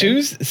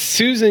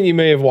Susan, you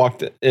may have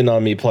walked in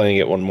on me playing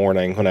it one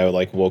morning when I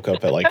like woke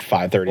up at like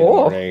 5:30 in the Oh.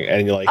 morning,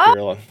 and you're like, Oh.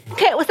 you're like,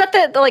 Okay, was that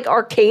the like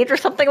arcade or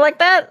something like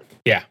that?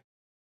 Yeah.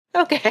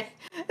 Okay.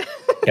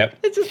 Yep.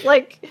 It's just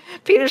like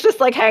Peter's just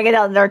like hanging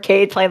out in an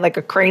arcade playing like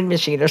a crane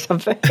machine or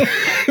something.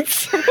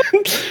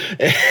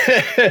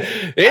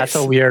 that's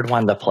a weird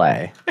one to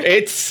play.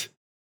 It's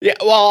yeah.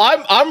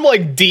 Well, I'm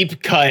like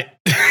deep cut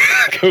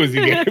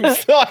cozy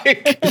games.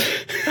 Like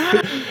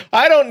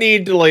I don't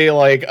need to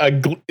like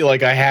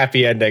a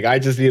happy ending. I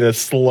just need a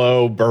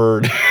slow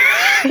burn.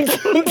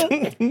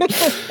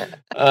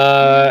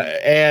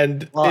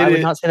 And I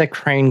would not say the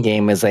crane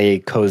game is a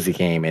cozy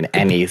game in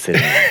any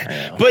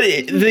scenario. But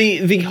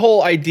the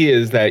whole idea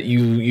is that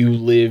you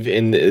live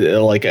in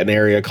like an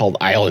area called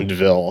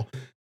Islandville,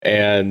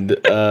 and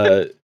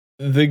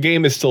the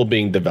game is still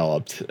being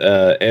developed.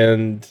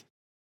 And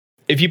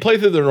if you play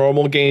through the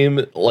normal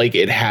game, like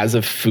it has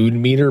a food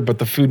meter, but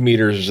the food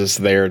meter is just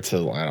there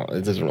to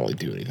it doesn't really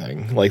do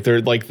anything. Like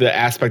they're like the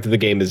aspect of the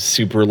game is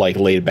super like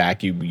laid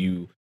back.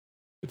 You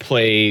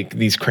play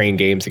these crane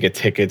games to get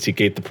tickets, you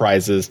get the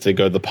prizes to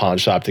go to the pawn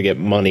shop to get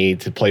money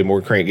to play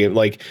more crane games.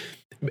 Like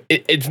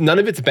it's none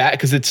of it's bad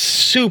because it's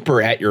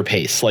super at your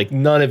pace. Like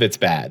none of it's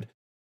bad.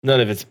 None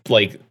of it's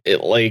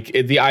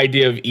the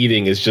idea of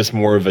eating is just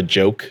more of a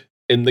joke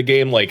in the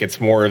game. Like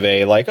it's more of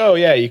a like, oh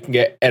yeah, you can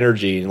get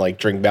energy and like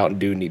drink Mountain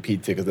Dew and eat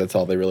pizza because that's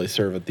all they really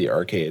serve at the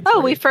arcades. Oh,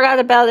 right? we forgot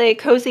about a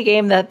cozy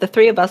game that the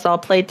three of us all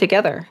played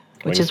together,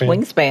 which is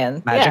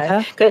Wingspan. Magica?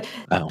 Yeah, good.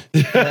 Oh,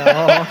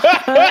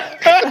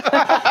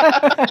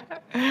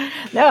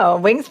 No,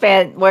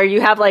 Wingspan, where you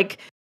have like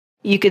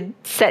you could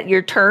set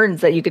your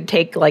turns that you could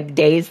take like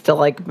days to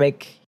like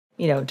make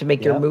to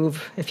make your Yep.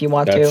 move if you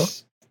want to.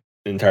 That's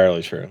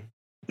entirely true.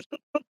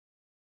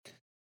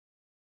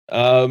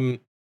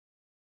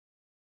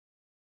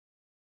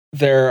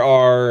 There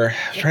are.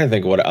 I'm trying to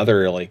think what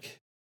other like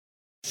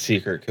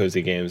secret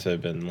cozy games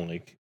I've been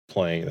like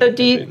playing. So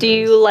do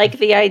you like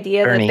the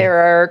idea Journey. that there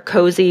are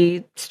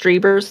cozy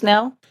streamers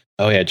now?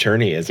 Oh yeah,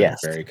 Journey is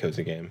Yes. a very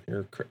cozy game.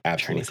 You're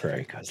absolutely Journey's a very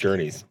correct. cozy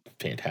Journey's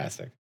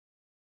fantastic.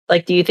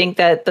 Like, do you think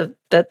that the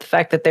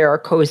fact that there are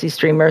cozy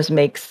streamers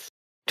makes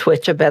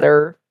Twitch a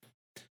better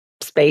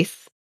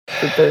space?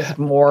 that there's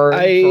more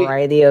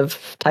variety of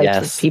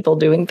types of people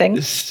doing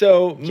things?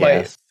 So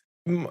my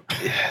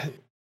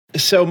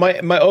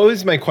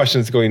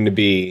question is going to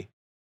be,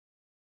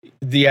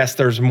 yes,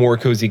 there's more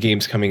cozy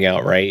games coming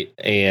out, right?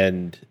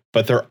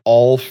 But they're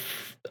all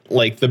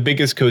like the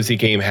biggest cozy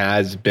game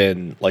has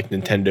been like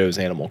Nintendo's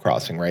Animal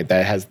Crossing, right?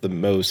 That has the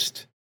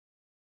most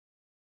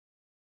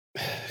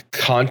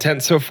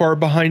content so far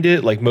behind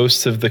it. Like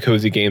most of the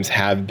cozy games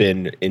have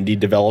been indie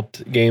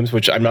developed games,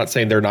 which I'm not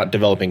saying they're not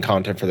developing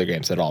content for their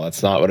games at all.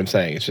 That's not what I'm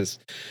saying. It's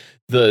just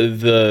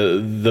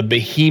the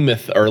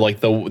behemoth, or like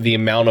the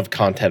amount of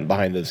content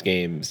behind those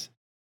games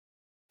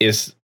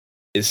is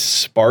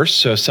sparse.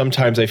 So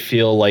sometimes I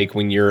feel like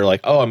when you're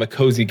like, oh, I'm a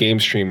cozy game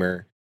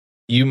streamer,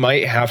 you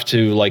might have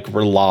to like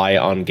rely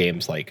on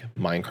games like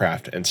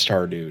Minecraft and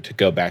Stardew to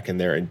go back in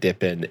there and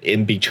dip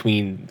in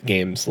between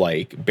games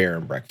like Bear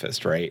and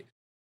Breakfast, right?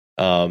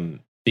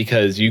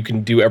 Because you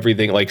can do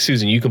everything. Like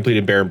Susan, you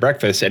completed Bear and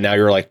Breakfast, and now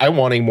you're like, I'm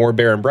wanting more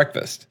Bear and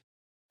Breakfast.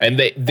 And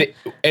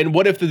and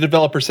what if the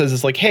developer says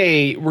it's like,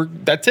 hey,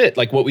 that's it.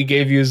 Like what we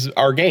gave you is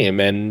our game,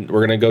 and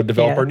we're gonna go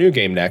develop our new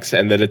game next.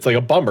 And then it's like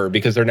a bummer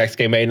because their next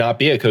game may not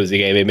be a cozy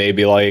game. It may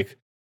be like,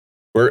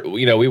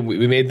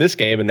 we made this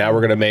game, and now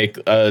we're gonna make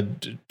a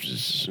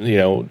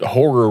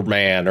Horror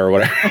Man or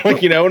whatever.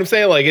 You know what I'm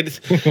saying? Like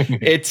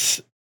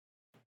it's.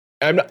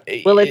 I'm not.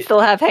 Will it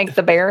still have Hank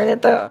the Bear in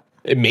it though?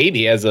 It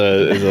maybe as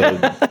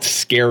a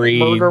scary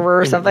murderer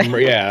or something.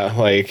 Yeah,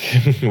 like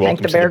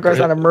Hank the Bear goes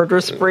on a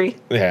murder spree.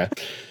 Yeah,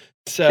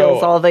 so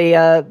kills all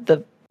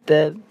the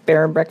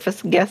Bear and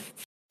Breakfast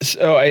guests.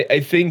 So I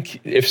think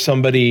if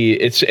somebody,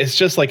 it's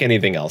just like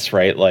anything else,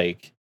 right?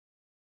 Like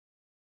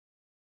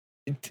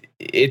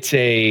it's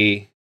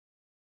a,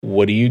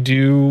 what do you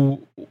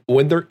do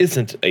when there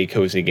isn't a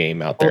cozy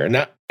game out there?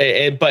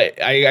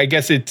 But I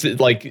guess it's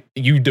like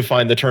you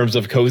define the terms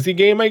of cozy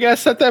game, I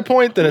guess, at that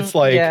point. Then it's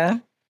like,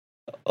 right.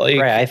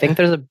 I think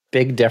there's a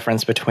big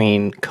difference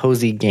between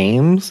cozy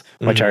games,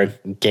 which are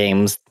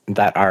games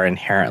that are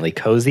inherently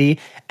cozy,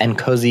 and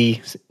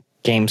cozy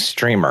game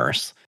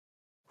streamers,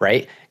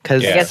 right?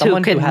 Because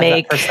someone who has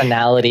that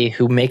personality,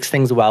 who makes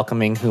things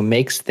welcoming, who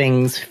makes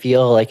things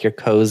feel like you're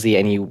cozy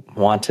and you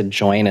want to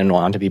join and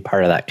want to be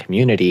part of that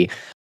community,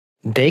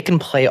 they can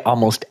play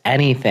almost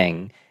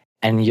anything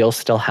and you'll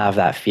still have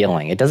that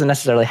feeling. It doesn't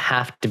necessarily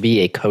have to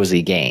be a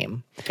cozy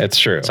game. That's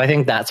true. So I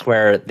think that's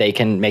where they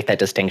can make that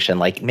distinction.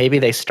 Like maybe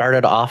they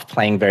started off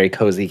playing very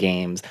cozy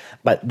games,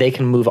 but they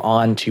can move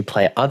on to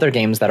play other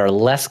games that are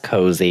less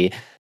cozy,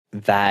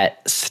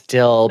 that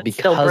still,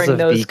 because of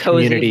the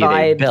community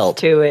they built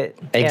to it.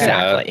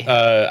 Exactly.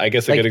 I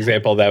guess a good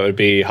example of that would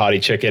be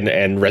Hottie Chicken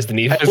and Resident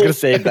Evil. I was going to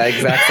say the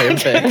exact same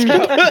thing.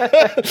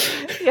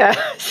 Yeah,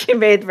 she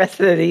made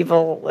Resident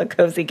Evil a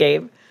cozy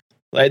game.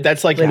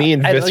 That's like me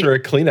and Viscera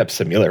Cleanup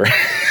Simulator.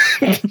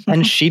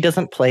 And she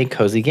doesn't play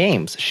cozy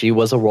games. She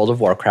was a World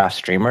of Warcraft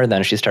streamer.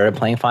 Then she started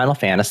playing Final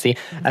Fantasy.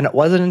 And it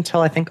wasn't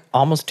until I think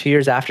almost 2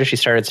 years after she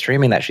started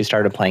streaming that she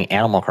started playing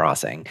Animal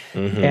Crossing.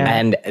 Mm-hmm. Yeah.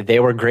 And they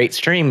were great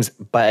streams,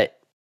 but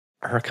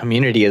her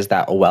community is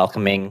that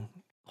welcoming,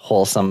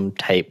 wholesome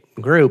type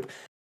group.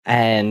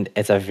 And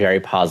it's a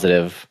very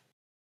positive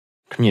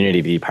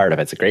community to be part of.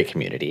 It's a great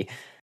community.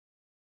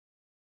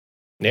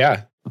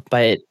 Yeah.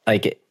 But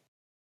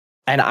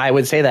and I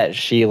would say that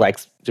she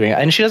likes doing it.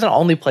 And she doesn't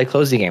only play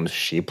cozy games.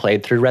 She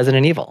played through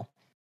Resident Evil.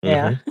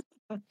 Yeah.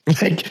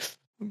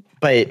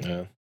 But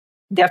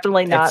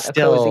definitely not a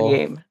cozy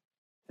game.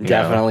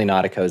 Definitely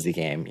not a cozy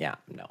game. Yeah,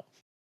 no.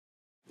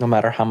 No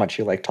matter how much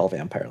you like Tall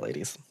Vampire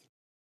Ladies.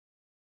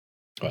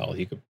 Well,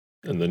 you could,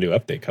 in the new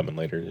update coming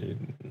later,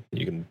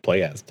 you can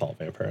play as Tall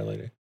Vampire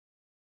Lady.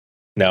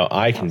 Now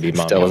I can be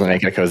Mommy. Still doesn't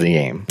make it a cozy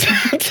game.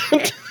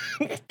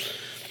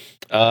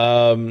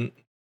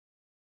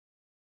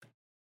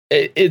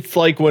 It's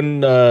like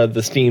when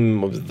the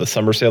Steam of the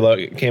summer sale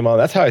came on.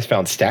 That's how I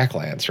found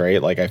Stacklands,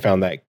 right? Like I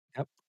found that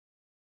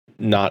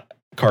not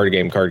card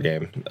game.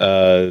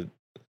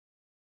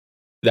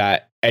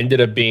 That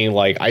ended up being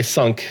like I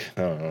sunk.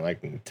 I don't know. I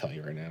can tell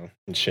you right now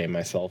and shame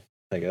myself,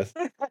 I guess.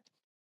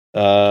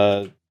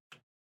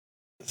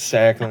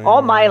 Stacklands.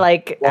 All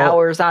my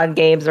hours on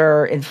games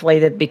are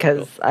inflated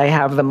because I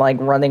have them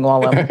running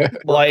while I'm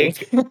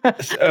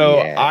so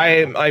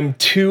I'm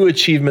 2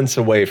 achievements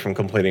away from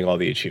completing all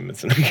the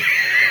achievements in the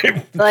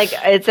game.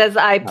 It says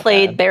I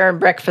played Bear and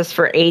Breakfast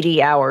for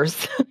 80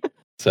 hours.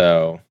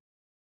 So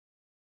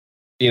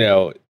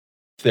Stacklands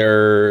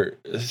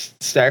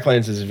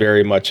is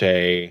very much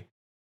a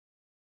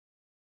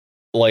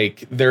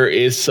there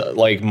is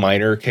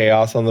minor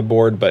chaos on the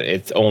board, but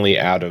it's only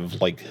out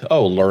of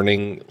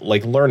learning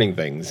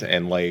things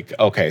and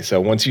okay,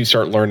 so once you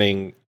start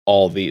learning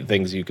all the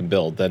things you can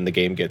build, then the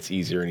game gets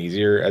easier and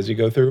easier as you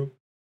go through,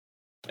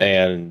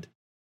 and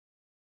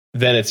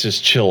then it's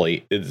just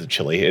chilly.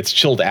 It's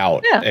chilled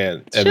out,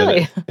 and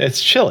then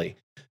it's chilly.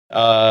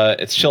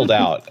 It's chilled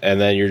out,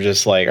 and then you're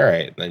just like, all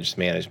right, and I just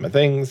manage my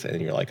things,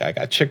 and you're like, I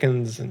got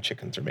chickens, and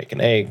chickens are making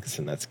eggs,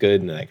 and that's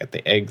good, and I got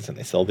the eggs, and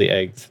I sell the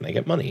eggs, and I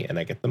get money, and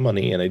I get the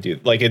money, and I do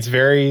it's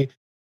very,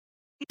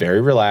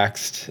 very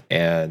relaxed,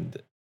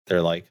 and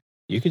They're like,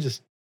 you can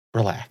just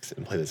relax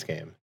and play this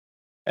game.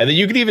 And then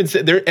you can even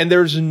sit there, and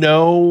there's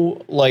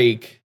no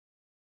like,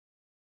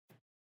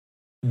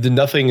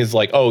 nothing is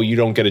like, oh, you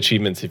don't get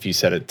achievements if you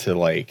set it to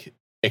like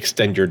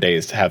extend your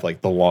days to have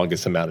like the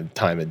longest amount of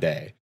time a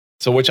day.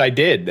 So which I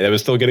did. I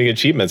was still getting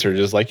achievements, or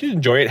just like, you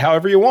enjoy it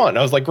however you want. And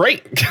I was like,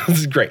 great, this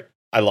is great.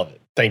 I love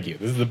it. Thank you.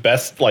 This is the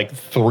best like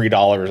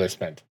 $3 I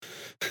spent.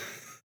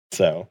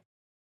 So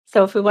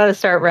if we want to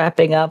start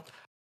wrapping up,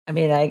 I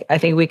mean, I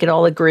think we can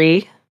all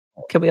agree.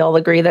 Can we all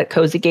agree that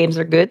cozy games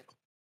are good?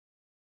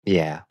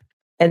 Yeah.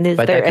 And is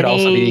But there that could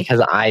also be any?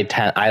 because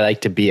I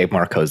like to be a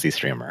more cozy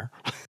streamer.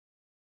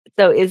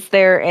 So, is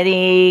there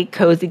any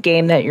cozy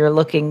game that you're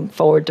looking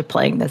forward to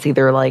playing that's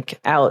either like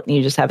out and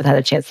you just haven't had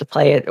a chance to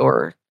play it,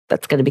 or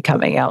that's going to be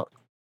coming out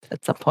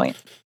at some point?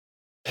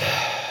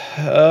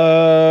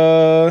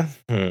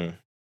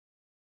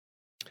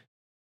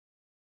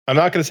 I'm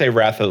not going to say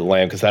Wrath of the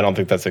Lamb because I don't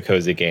think that's a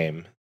cozy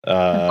game.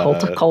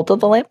 Cult of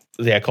the Lamb?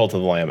 Yeah, Cult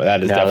of the Lamb.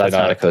 That is No, definitely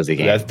that's not a cozy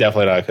game. That's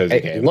definitely not a cozy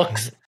It game.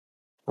 looks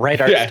right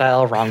art Yeah.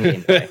 style, wrong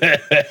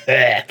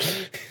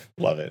gameplay.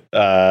 Love it.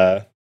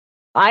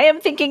 I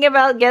am thinking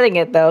about getting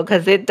it though,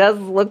 because it does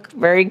look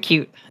very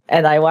cute.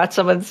 And I watched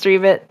someone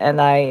stream it and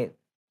I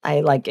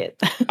like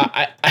it.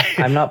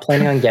 I'm not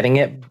planning on getting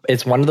it.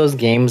 It's one of those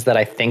games that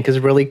I think is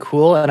really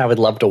cool, and I would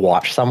love to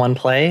watch someone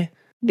play.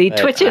 The But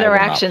Twitch I will not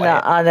interaction play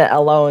it. on it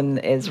alone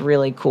is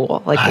really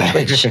cool. Like the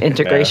Twitch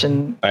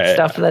integration I-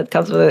 stuff that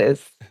comes with it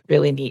is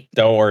really neat.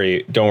 Don't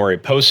worry.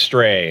 Post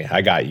Stray,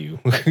 I got you.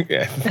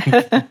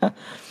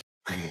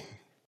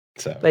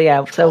 So But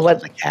yeah, so Also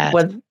what the cat.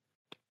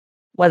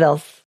 what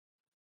else?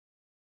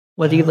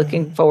 What are you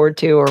looking forward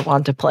to or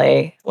want to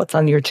play? What's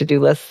on your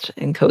to-do list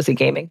in cozy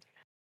gaming?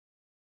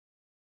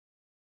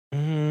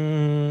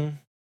 I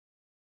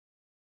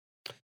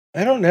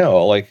don't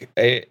know. Like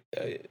I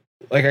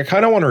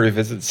kind of want to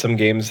revisit some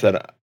games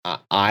that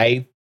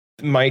I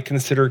might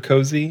consider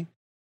cozy.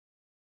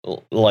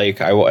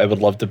 Like I would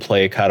love to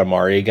play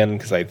Katamari again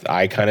because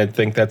I kind of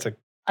think that's a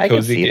I can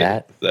cozy see game.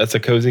 that. That's a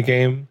cozy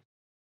game,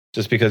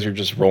 just because you're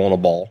just rolling a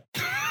ball.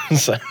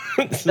 So,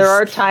 There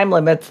are time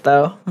limits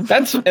though.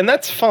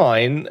 that's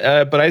fine.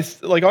 But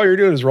like all you're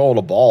doing is rolling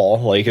a ball.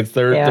 Like it's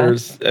there. Yeah.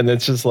 There's and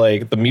it's just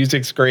like the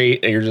music's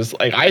great, and you're just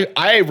like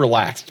I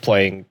relaxed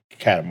playing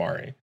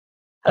Katamari.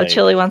 Oh, Like,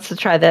 Chili wants to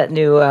try that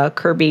new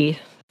Kirby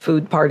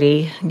food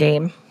party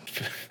game.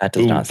 That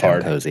does Food not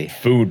sound party. cozy.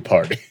 Food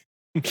party.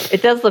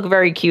 It does look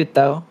very cute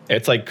though.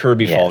 It's like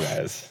Kirby Fall Yes.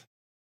 Guys.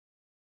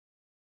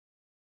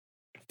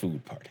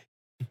 Food party.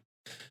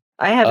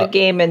 I have a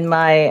game in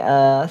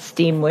my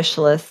Steam wish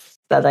list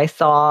that I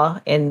saw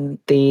in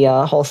the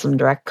Wholesome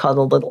Direct called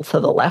A Little to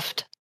the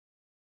Left,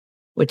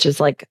 which is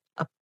like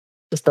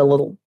just a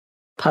little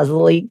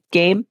puzzly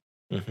game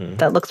Mm-hmm.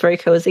 that looks very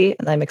cozy,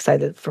 and I'm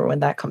excited for when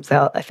that comes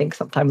out. I think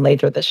sometime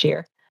later this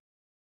year.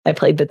 I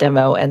played the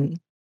demo and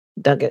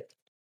dug it.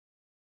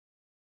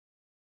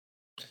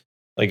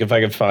 Like if I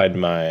could find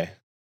my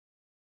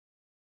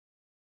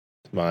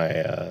Like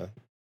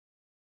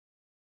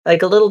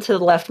A Little to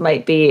the Left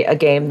might be a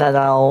game that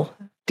I'll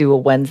do a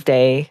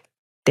Wednesday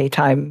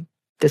daytime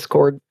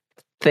Discord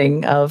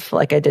thing of,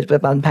 like I did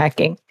with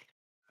Unpacking.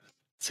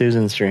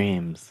 Susan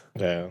streams.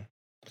 yeah.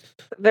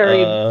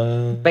 Very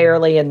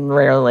barely and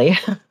rarely.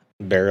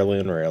 barely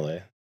and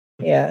rarely.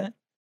 Yeah.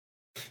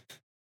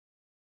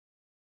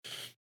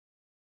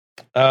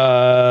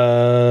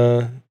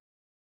 I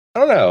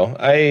don't know.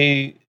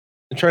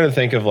 I'm trying to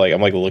think of like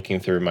I'm like looking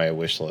through my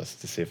wish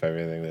list to see if I have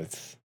anything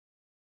that's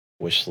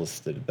wish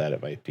listed that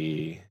it might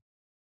be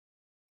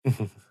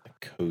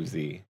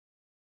cozy.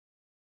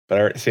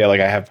 But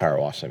I have Power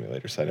Wash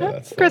Simulator, so I know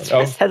that's the one.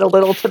 Chris said A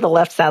Little to the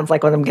Left sounds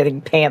like when I'm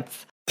getting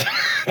pants.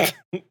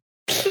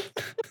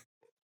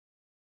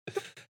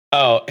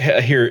 Oh,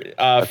 here,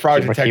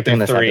 Fraud We're keeping Detective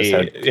this 3.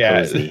 episode Yeah,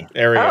 cozy.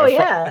 there we go. Oh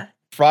yeah.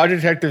 Fraud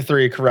Detective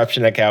 3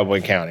 Corruption at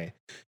Cowboy County.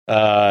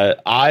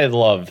 I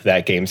love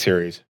that game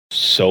series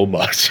so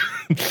much.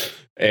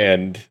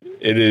 And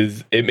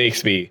it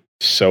makes me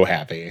so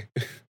happy.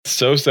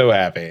 so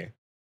happy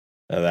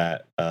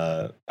that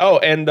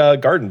and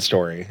Garden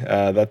Story.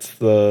 That's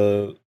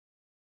the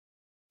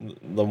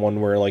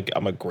one where like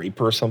I'm a grape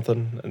or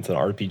something. It's an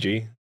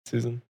RPG,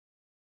 Susan.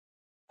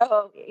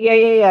 Oh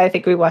yeah. I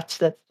think we watched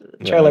the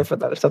trailer Yeah. for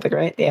that or something,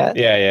 right? Yeah.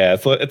 Yeah.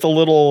 It's a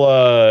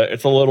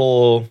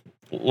little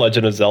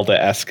Legend of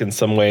Zelda-esque in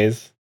some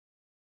ways.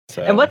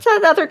 So And what's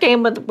that other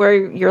game where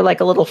you're like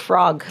a little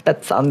frog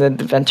that's on the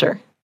adventure?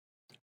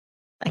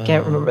 I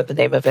can't remember the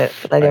name of it,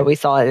 but I know we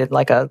saw it in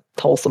like a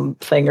wholesome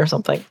thing or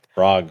something.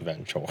 Frog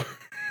Venture?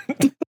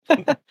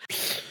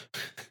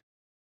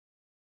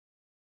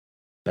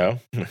 No.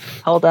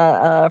 Hold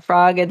on,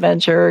 frog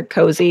adventure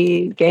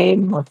cozy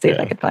game. Let's see if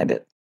I Yeah. can find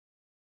it.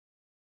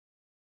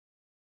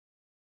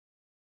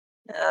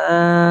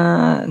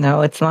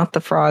 No, it's not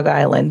the Frog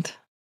Island.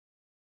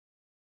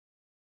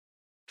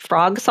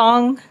 Frog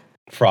Song?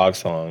 Frog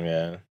Song.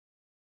 Yeah.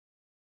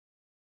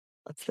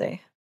 Let's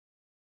see.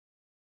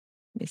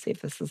 Let me see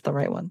if this is the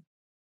right one.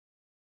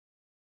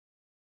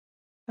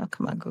 Oh,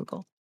 come on,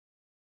 Google.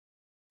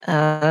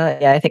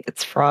 Yeah, I think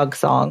it's Frog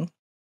Song.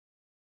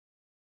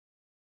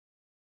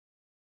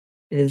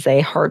 It is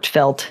a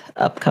heartfelt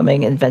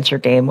upcoming adventure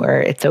game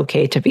where it's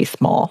okay to be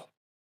small.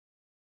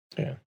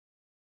 I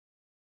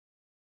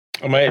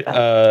might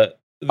A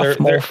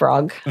small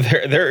frog.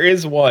 There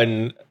is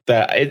one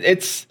that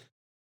it's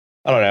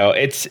I don't know.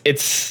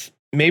 It's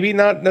maybe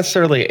not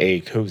necessarily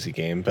a cozy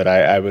game, but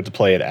I would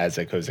play it as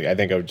a cozy. I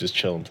think I would just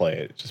chill and play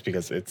it just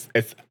because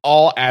it's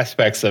all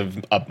aspects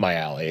of up my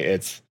alley.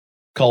 It's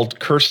called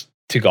Cursed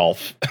to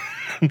Golf.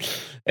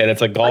 And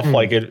it's a golf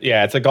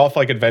it's a golf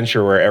like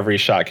adventure where every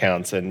shot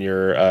counts, and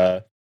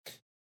you're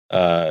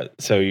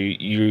so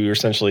you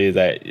essentially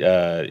that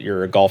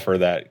you're a golfer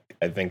that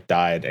I think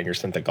died, and you're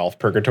sent to golf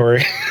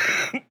purgatory.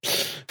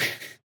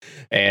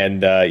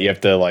 And you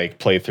have to like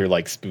play through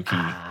like spooky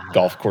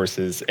golf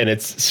courses, and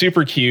it's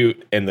super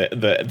cute, and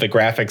the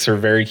graphics are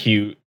very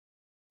cute,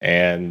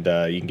 and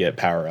you can get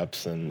power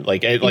ups and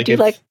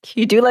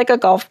you do like a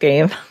golf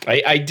game.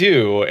 I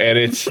do, and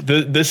it's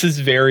this is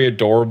very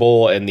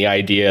adorable, and the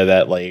idea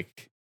that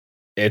like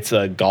it's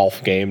a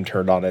golf game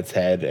turned on its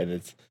head,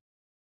 and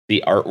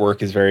the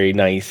artwork is very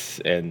nice,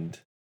 and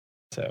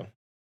so.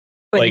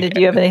 But did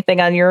you have anything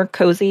on your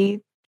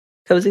cozy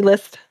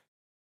list?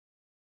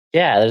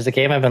 Yeah, there's a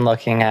game I've been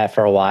looking at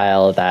for a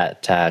while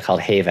that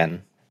called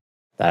Haven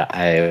that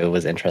I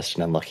was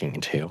interested in looking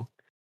into.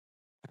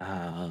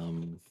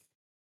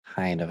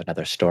 Kind of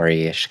another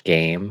story-ish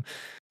game.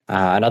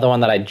 Another one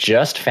that I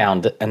just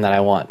found and that I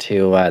want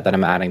to that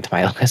I'm adding to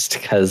my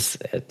list because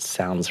it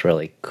sounds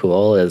really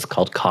cool is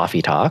called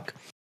Coffee Talk,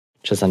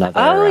 which is another.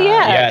 Oh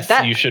yeah,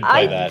 yes, you should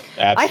play that.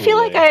 Absolutely. I feel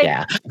like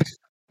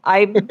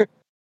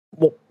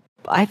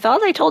I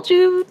thought I told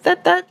you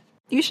that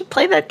you should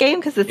play that game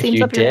because it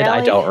seems up your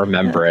alley. I don't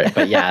remember it,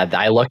 but yeah,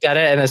 I looked at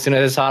it, and as soon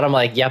as I saw it, I'm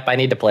like, "Yep, I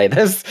need to play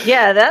this."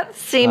 Yeah, that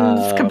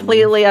seems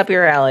completely up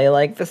your alley.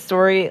 Like the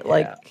story,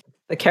 like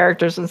the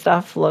characters and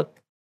stuff look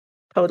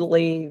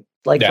totally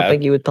like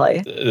something you would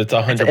play. It's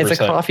 100%. It's a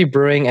coffee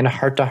brewing and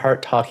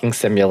heart-to-heart talking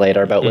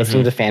simulator about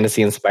listening to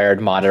fantasy-inspired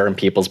modern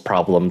people's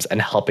problems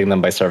and helping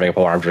them by serving up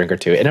a warm drink or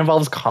two. It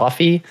involves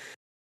coffee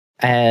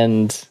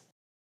and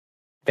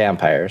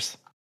vampires.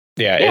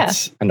 Yeah.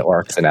 And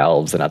orcs and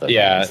elves and other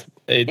things.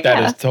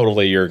 That is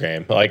totally your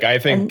game. Like I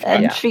think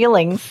and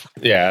feelings.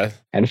 Yeah.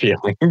 And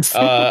feelings.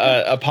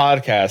 A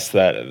podcast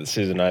that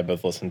Susan and I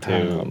both listened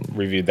to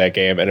reviewed that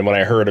game, and when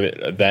I heard of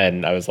it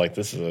then I was like,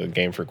 this is a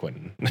game for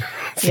Quentin.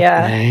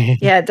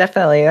 Yeah,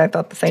 definitely. I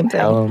thought the same thing.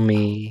 Tell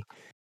me.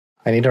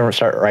 I need to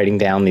start writing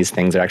down these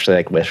things or actually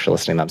like wish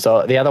listing them.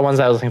 So the other ones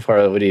I was looking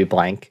for would be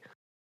Blank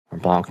or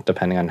Blanc,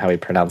 depending on how we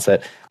pronounce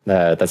it.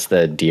 That's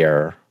the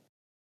Deer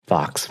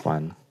Fox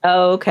one.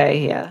 Oh,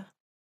 okay, yeah.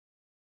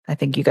 I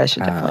think you guys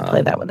should definitely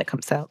play that when it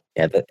comes out.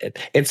 Yeah,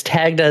 it's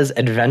tagged as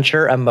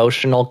adventure,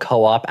 emotional,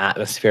 co-op,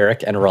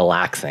 atmospheric, and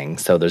relaxing.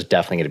 So there's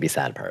definitely going to be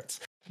sad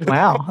parts.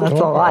 Wow, that's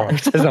a lot. It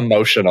says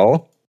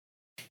emotional.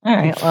 All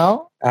right,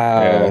 well,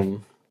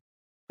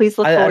 please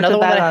look forward to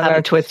that on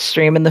our Twitch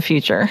stream in the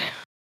future.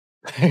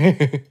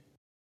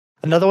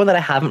 Another one that I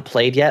haven't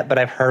played yet, but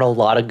I've heard a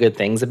lot of good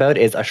things about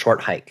is A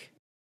Short Hike.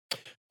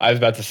 I was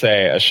about to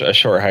say a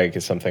Short Hike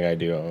is something I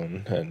do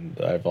own,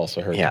 and I've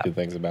also heard good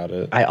things about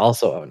it. I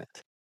also own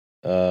it.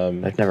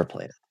 I've never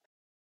played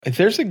it.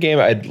 There's a game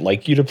I'd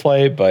like you to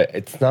play, but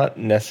it's not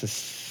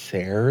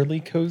necessarily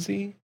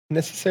cozy.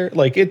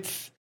 Like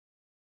it's,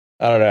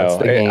 I don't know.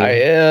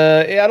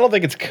 I don't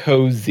think it's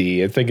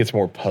cozy. I think it's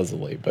more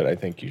puzzly, but I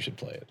think you should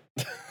play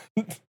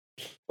it.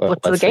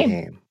 What's the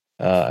game?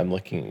 I'm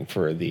looking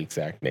for the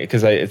exact name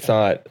because it's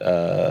not.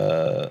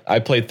 I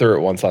played through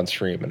it once on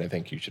stream, and I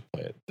think you should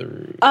play it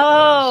through.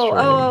 No.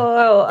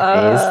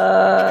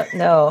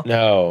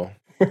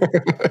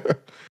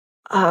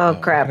 Oh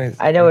crap!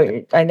 I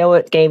know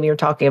what game you're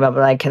talking about,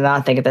 but I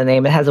cannot think of the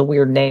name. It has a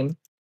weird name.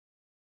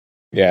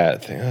 Yeah,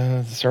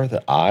 start with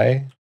the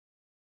I.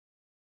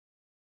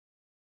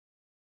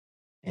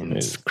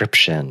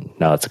 Inscription.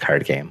 No, it's a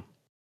card game.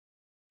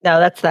 No,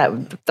 that's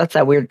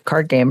that weird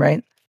card game,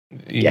 right?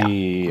 Yeah.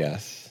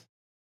 Yes.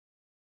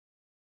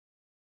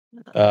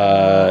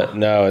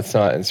 No, it's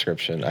not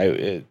Inscription.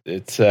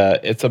 It's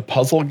a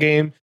puzzle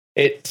game.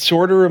 It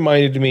sort of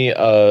reminded me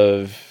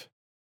of,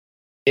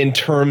 in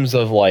terms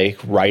of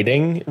like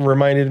writing,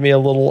 reminded me a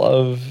little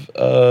of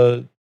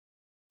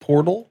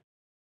Portal.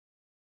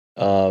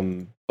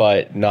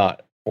 But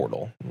not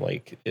Portal.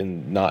 Like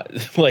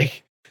not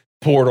like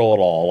Portal at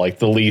all. Like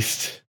the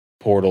least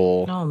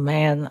Portal. Oh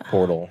man.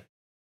 Portal.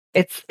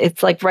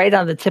 It's like right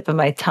on the tip of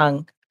my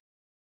tongue.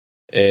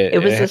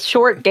 It was a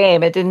short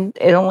game. It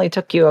only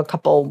took you a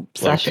couple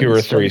sessions. Like 2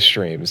 or 3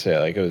 streams. Yeah,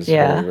 like it was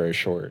very, very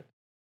short.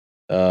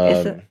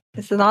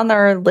 Is it on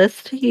our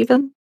list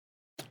even?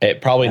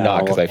 It probably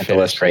not, because I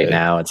finished right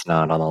now. It's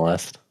not on the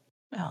list.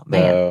 Oh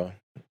man.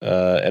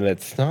 And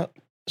it's not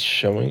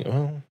showing.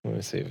 Well, let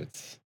me see if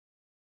it's.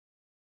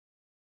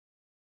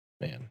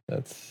 Man,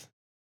 that's.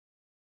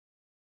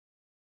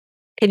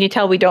 Can you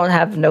tell we don't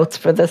have notes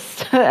for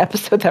this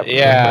episode?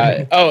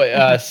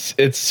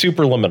 It's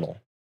Superliminal.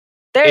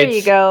 There It's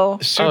you go. Oh,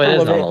 it is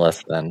on the Superliminal.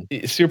 list then.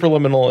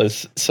 Superliminal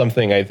is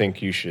something I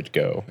think you should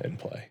go and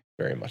play.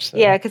 Very much so.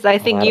 Yeah, because I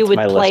think add it you to would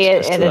my play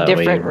list it just in so a that we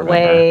different remember.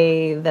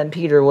 way than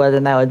Peter would,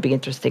 and that would be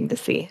interesting to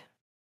see.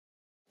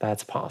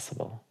 That's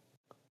possible.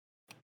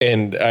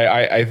 And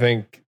I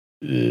think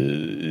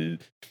the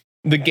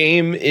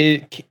game,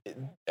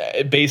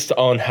 based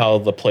on how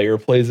the player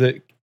plays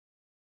it,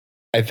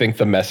 I think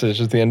the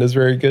message at the end is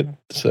very good.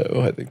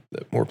 So I think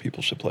that more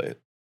people should play it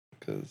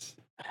because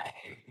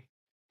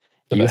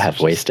You have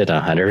wasted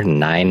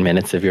 109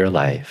 minutes of your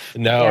life.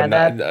 No, yeah,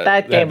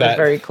 that game was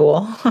very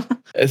cool.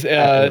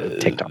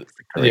 TikTok.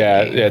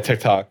 Yeah,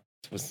 TikTok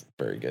was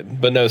very good.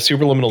 But no,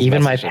 Superliminal.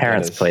 Even my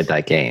parents played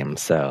that game,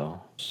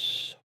 so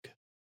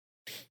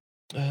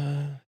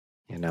good.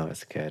 you know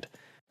it's good.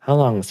 How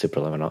long is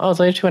Superliminal? Oh, it's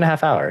only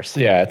 2.5 hours.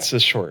 Yeah, it's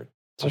just short.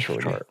 It's a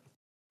short.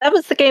 That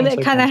was the game Sounds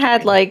that like kind of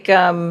had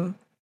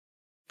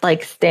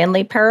like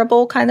Stanley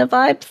Parable kind of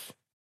vibes.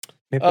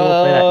 Maybe we'll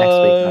play that next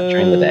week, not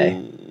during the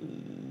day.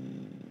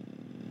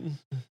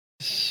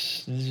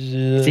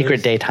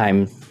 Secret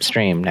daytime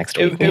stream next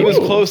week. It was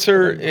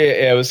closer.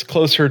 It was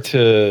closer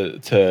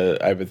to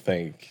I would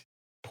think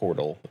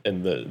Portal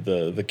and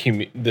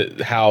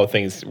the how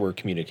things were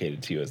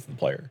communicated to you as the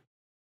player.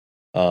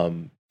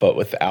 But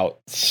without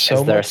so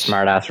Is there much a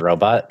smart ass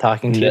robot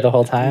talking to you the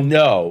whole time?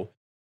 No,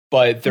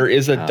 but there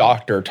is a Oh.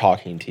 doctor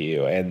talking to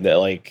you, and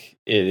like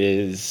it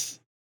is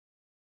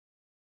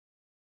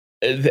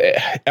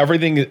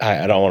everything.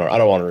 I don't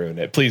want to ruin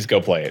it. Please go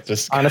play it.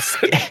 Just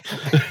Honestly.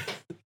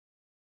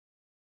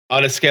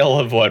 on a scale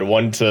of what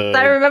 1 to.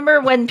 I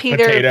remember when Peter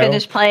Potato.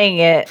 finished playing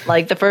it,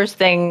 like the first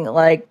thing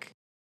like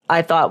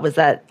I thought was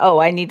that, oh,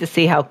 I need to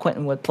see how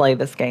Quentin would play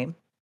this game.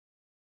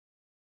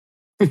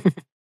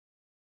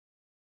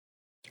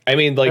 I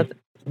mean, like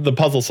the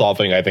puzzle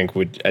solving, I think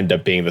would end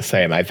up being the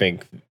same. I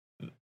think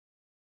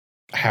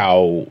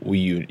how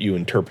you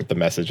interpret the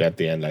message at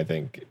the end, I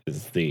think,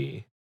 is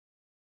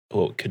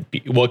what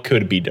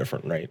could be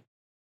different, right?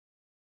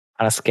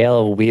 On a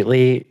scale of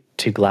Wheatley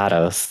to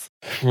GLaDOS,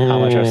 how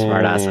much of a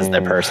smartass is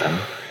their person?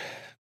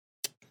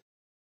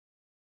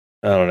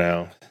 I don't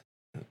know.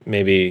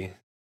 Maybe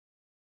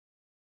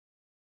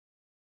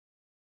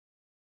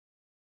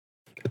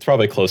it's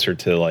probably closer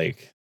to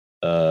like.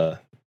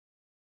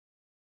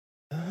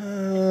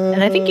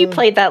 And I think you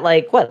played that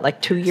like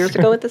 2 years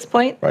ago at this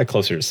point. Probably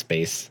closer to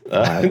space.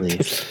 At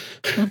least.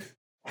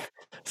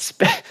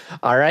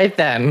 All right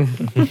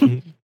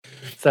then.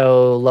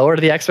 So lower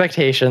the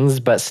expectations,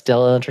 but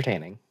still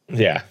entertaining.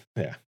 Yeah.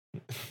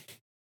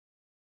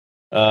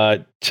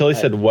 Chili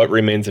said, "What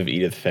remains of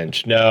Edith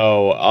Finch?"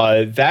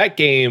 No, that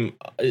game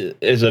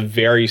is a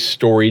very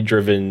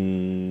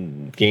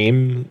story-driven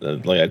game. I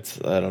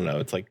don't know.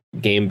 It's like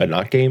game but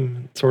not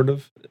game, sort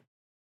of.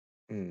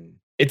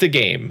 It's a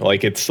game.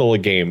 Like it's still a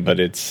game, but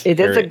it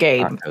is a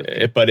game.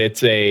 But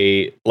it's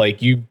a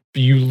like you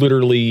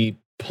literally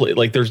play.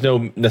 Like there's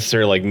no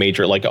necessarily like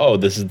major like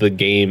this is the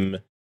game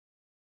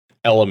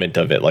element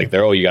of it. Like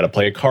you got to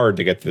play a card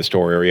to get to the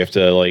story, or you have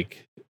to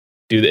like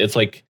do it's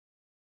like.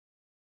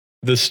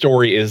 The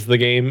story is the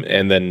game,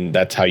 and then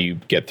that's how you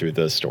get through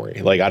the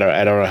story. Like I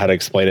don't know how to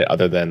explain it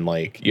other than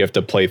like you have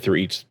to play through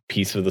each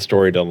piece of the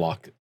story to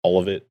unlock all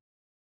of it.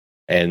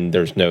 And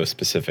there's no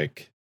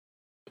specific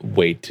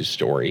way to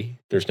story.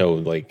 There's no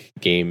like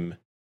game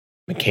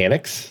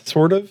mechanics,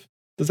 sort of.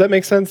 Does that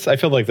make sense? I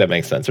feel like that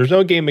makes sense. There's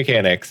no game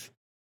mechanics.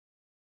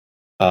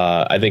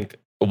 I think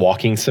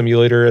walking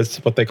simulator is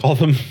what they call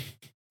them,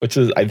 which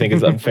is I think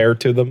is unfair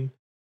to them.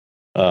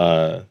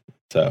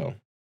 So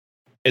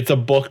it's a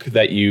book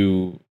that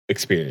you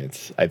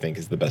experience, I think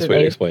is the best way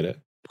to explain it.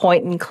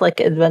 Point and click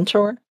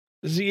adventure?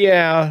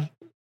 Yeah.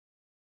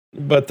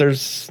 But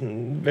there's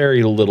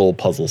very little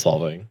puzzle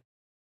solving.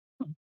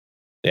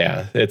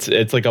 Yeah,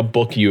 it's like a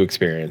book you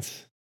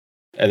experience.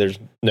 And there's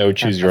no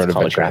choose your own It's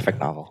called a adventure. graphic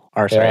novel.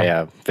 Or sorry,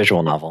 Yeah. a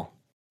visual novel.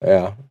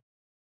 Yeah.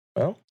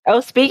 Well, Oh,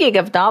 speaking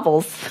of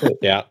novels.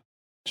 yeah.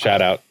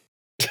 Shout out.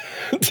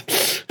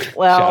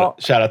 Well,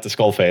 shout out to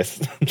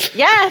Skullface.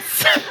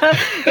 yes.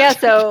 Yeah,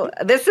 so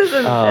this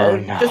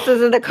isn't this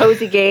isn't a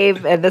cozy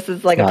game, and this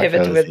is like a Not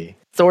pivot to a cozy.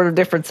 sort of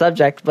different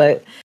subject,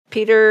 but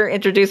Peter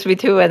introduced me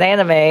to an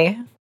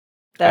anime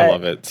I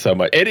love it so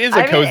much. It is a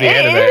I mean, cozy it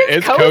anime. is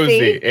It's cozy.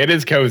 cozy. It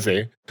is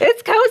cozy.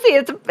 It's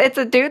cozy. It's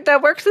a dude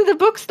that works in the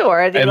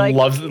bookstore and he And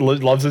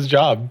loves his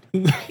job.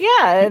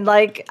 yeah, and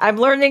like I'm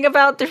learning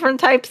about different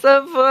types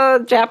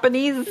of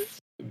Japanese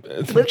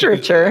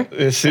literature.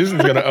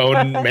 Susan's gonna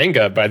own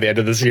manga by the end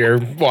of this year.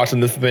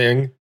 Watching this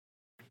thing,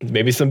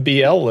 maybe some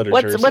BL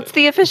literature. What's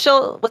the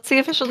official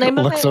name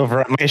of Looks it? over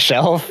at my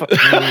shelf.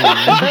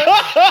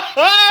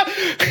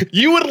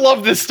 You would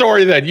love this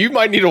story. Then you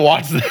might need to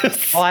watch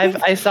this. Well,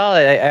 I saw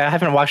it. I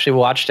haven't actually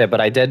watched it, but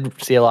I did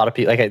see a lot of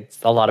people,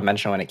 a lot of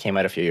mention when it came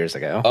out a few years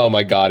ago. Oh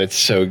my god, it's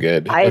so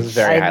good. I was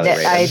very highly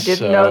rated. I didn't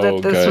So know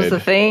that this was good. a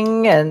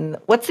thing. And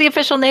what's the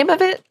official name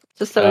of it?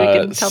 Just so we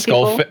can tell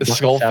people.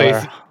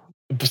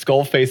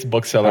 Skullface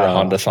bookseller Oh.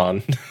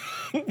 Honda-san.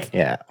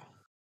 Yeah.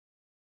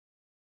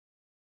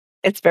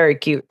 It's very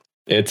cute.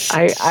 It's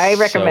I so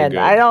recommend. good.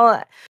 I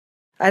don't.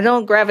 I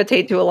don't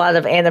gravitate to a lot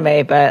of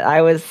anime, but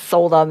I was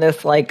sold on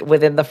this like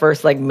within the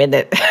first like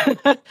minute.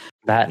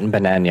 That and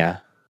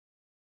Banana.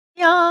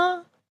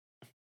 Yeah.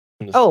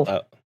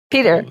 Oh,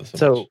 Peter,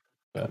 So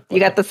you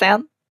got the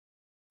sound?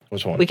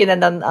 Which one? We can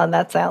end on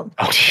that sound.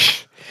 well,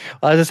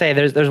 I was gonna say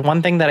there's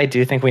one thing that I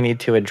do think we need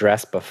to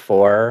address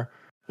before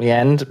we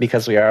end,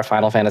 because we are a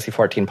Final Fantasy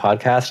 14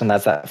 podcast, and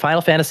that's that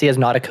Final Fantasy is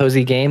not a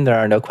cozy game. There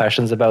are no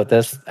questions about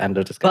this. End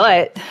of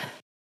discussion. But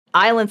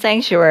Island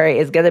Sanctuary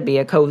is going to be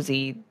a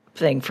cozy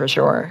thing for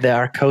sure. There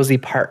are cozy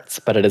parts,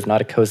 but it is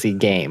not a cozy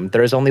game.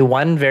 There is only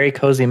one very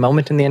cozy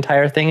moment in the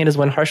entire thing. It is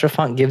when Harsha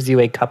Funk gives you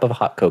a cup of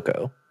hot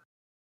cocoa.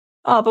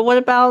 Oh, but what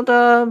about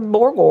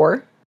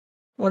Borgor?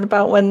 What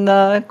about when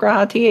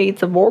Grahati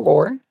eats a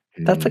Borgor?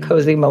 That's a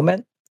cozy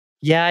moment.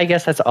 Yeah, I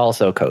guess that's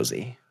also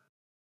cozy.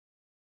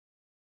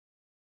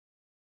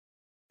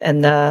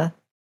 And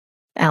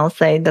Alice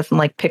doesn't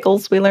like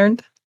pickles, we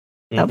learned.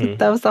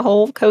 That was the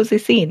whole cozy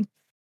scene.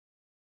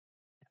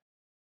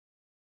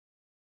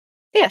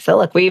 Yeah, so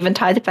look, we even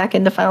tied it back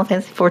into Final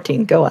Fantasy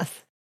 14. Go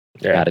us.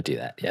 Yeah. Got to do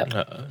that. Yeah.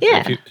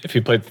 Yeah. If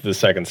you played the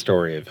second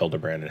story of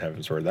Hildebrand and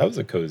Heavensward, that was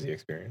a cozy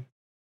experience.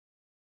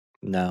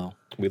 No.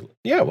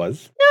 It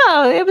was.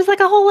 No, it was like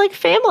a whole like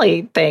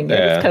family thing.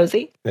 It was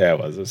cozy. Yeah, it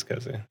was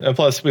cozy. And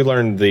plus, we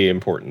learned the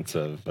importance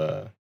of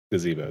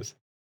gazebos.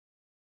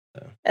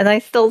 So. And I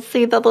still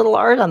see the little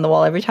art on the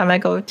wall every time I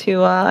go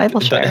to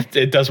Idleshire.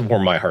 It does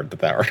warm my heart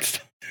that art's.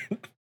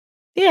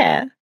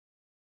 Yeah.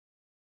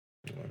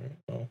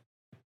 Well,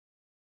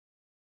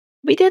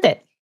 we did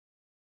it.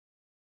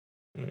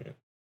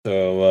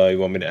 so you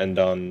want me to end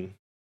on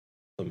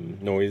some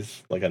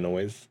noise, like a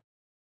noise?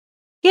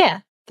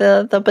 Yeah,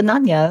 the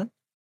banana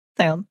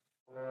sound.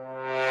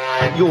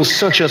 You're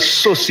such a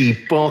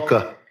sussy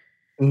Barker.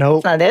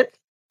 Nope. That's not it?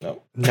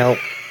 No. Nope.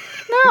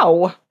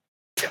 No.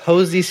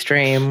 Cozy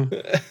stream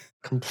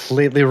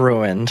completely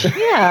ruined.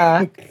 Yeah.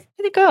 Where'd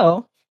it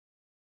go?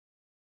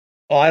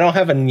 Well, I don't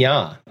have a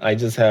nya. I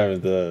just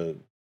have the...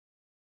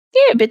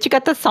 Yeah, but you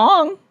got the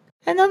song.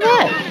 I know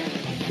that.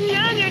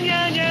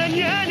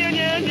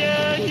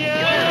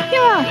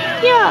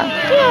 Yeah.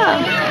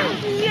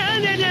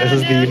 This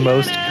is the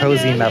most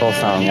cozy metal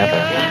song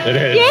ever. It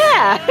is.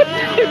 Yeah,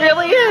 it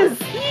really is.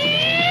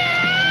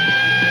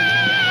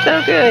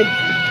 So good.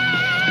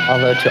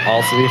 Although, to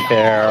also be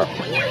fair,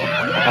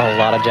 a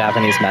lot of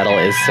Japanese metal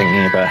is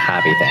singing about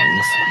happy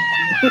things.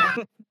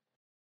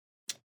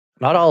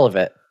 Not all of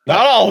it.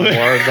 Not all of it.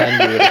 More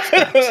than you would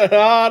expect.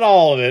 Not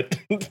all of it.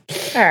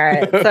 All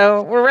right,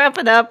 so we're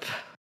wrapping up.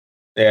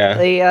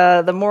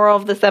 Yeah. The moral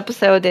of this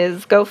episode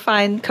is go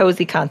find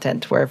cozy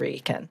content wherever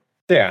you can.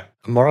 Yeah.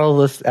 The moral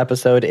of this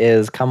episode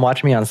is come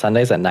watch me on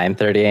Sundays at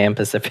 9:30 a.m.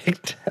 Pacific,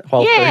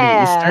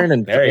 12:30 Eastern,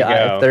 and there you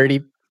go.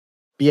 5:30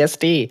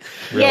 BST.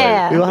 Really.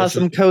 Yeah. We will have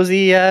some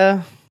cozy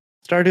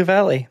Stardew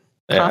Valley.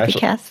 Yeah, Coffee actually,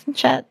 cast and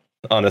chat.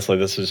 honestly,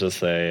 this is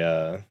just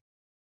a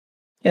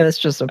Yeah, that's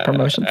just a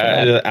promotion for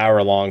that. an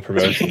hour-long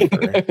promotion for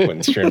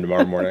Quentin's stream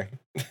tomorrow morning.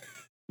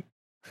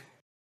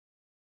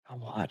 I'll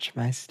watch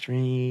my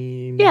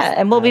stream. Yeah,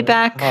 and we'll be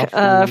back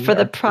for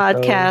the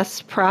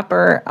podcast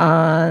proper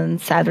on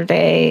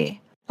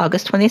Saturday,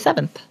 August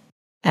 27th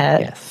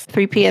at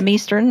 3 p.m.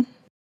 Eastern.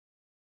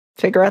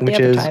 Figure out Which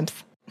the other is times.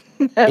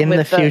 in the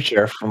With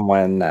future from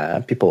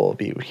when people will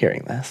be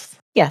hearing this.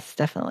 Yes,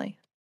 definitely.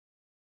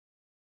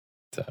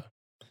 So.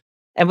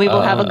 And we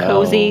will have a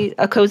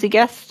cozy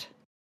guest.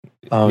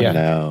 Oh Yeah.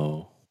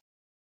 no.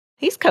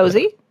 He's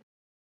cozy.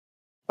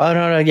 Oh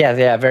no,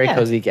 yeah, very Yeah.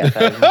 cozy guest.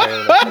 I'm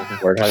very much looking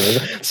forward to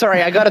it.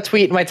 Sorry, I got a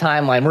tweet in my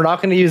timeline. We're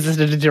not going to use this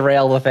to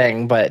derail the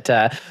thing, but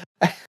have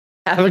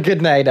a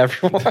good night,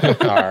 everyone.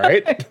 All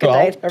right. Good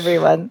night,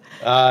 everyone.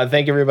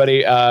 Thank you,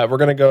 everybody. We're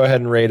going to go ahead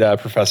and raid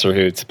Professor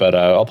Hoots, but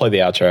I'll play the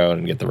outro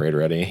and get the raid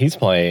ready. He's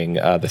playing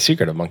The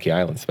Secret of Monkey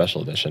Island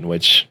Special Edition,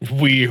 which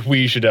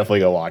we should definitely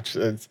go watch.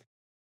 Is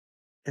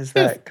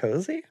that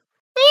cozy?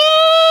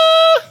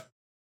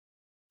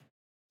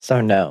 So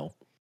no.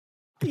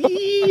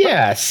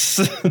 Yes.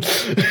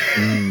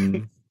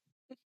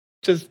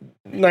 Just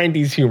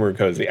 90s humor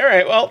cozy. All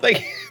right. Well,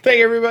 thank you,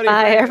 everybody.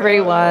 Bye,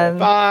 everyone.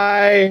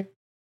 Bye.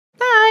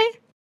 Bye.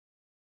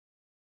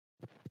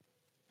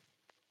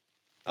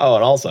 Oh,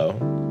 and also,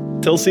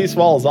 till sea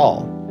swallows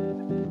all.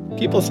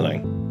 Keep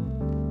listening.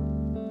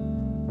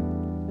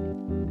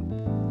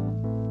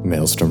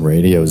 Maelstrom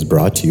Radio is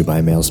brought to you by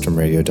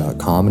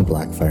maelstromradio.com and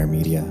Blackfire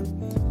Media.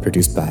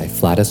 Produced by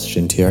Flatus,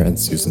 Shintier, and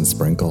Susan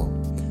Sprinkle.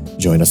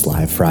 Join us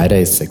live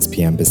Fridays, 6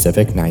 p.m.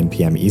 Pacific, 9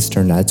 p.m.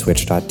 Eastern at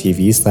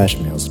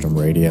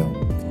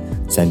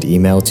twitch.tv/maelstromradio. Send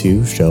email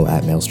to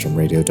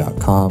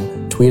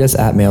show@maelstromradio.com, tweet us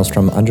at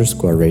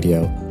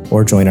maelstrom_radio,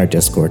 or join our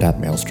Discord at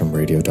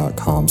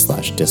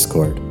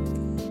maelstromradio.com/discord.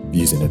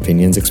 Views and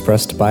opinions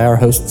expressed by our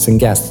hosts and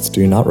guests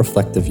do not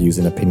reflect the views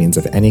and opinions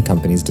of any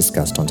companies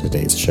discussed on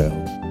today's show.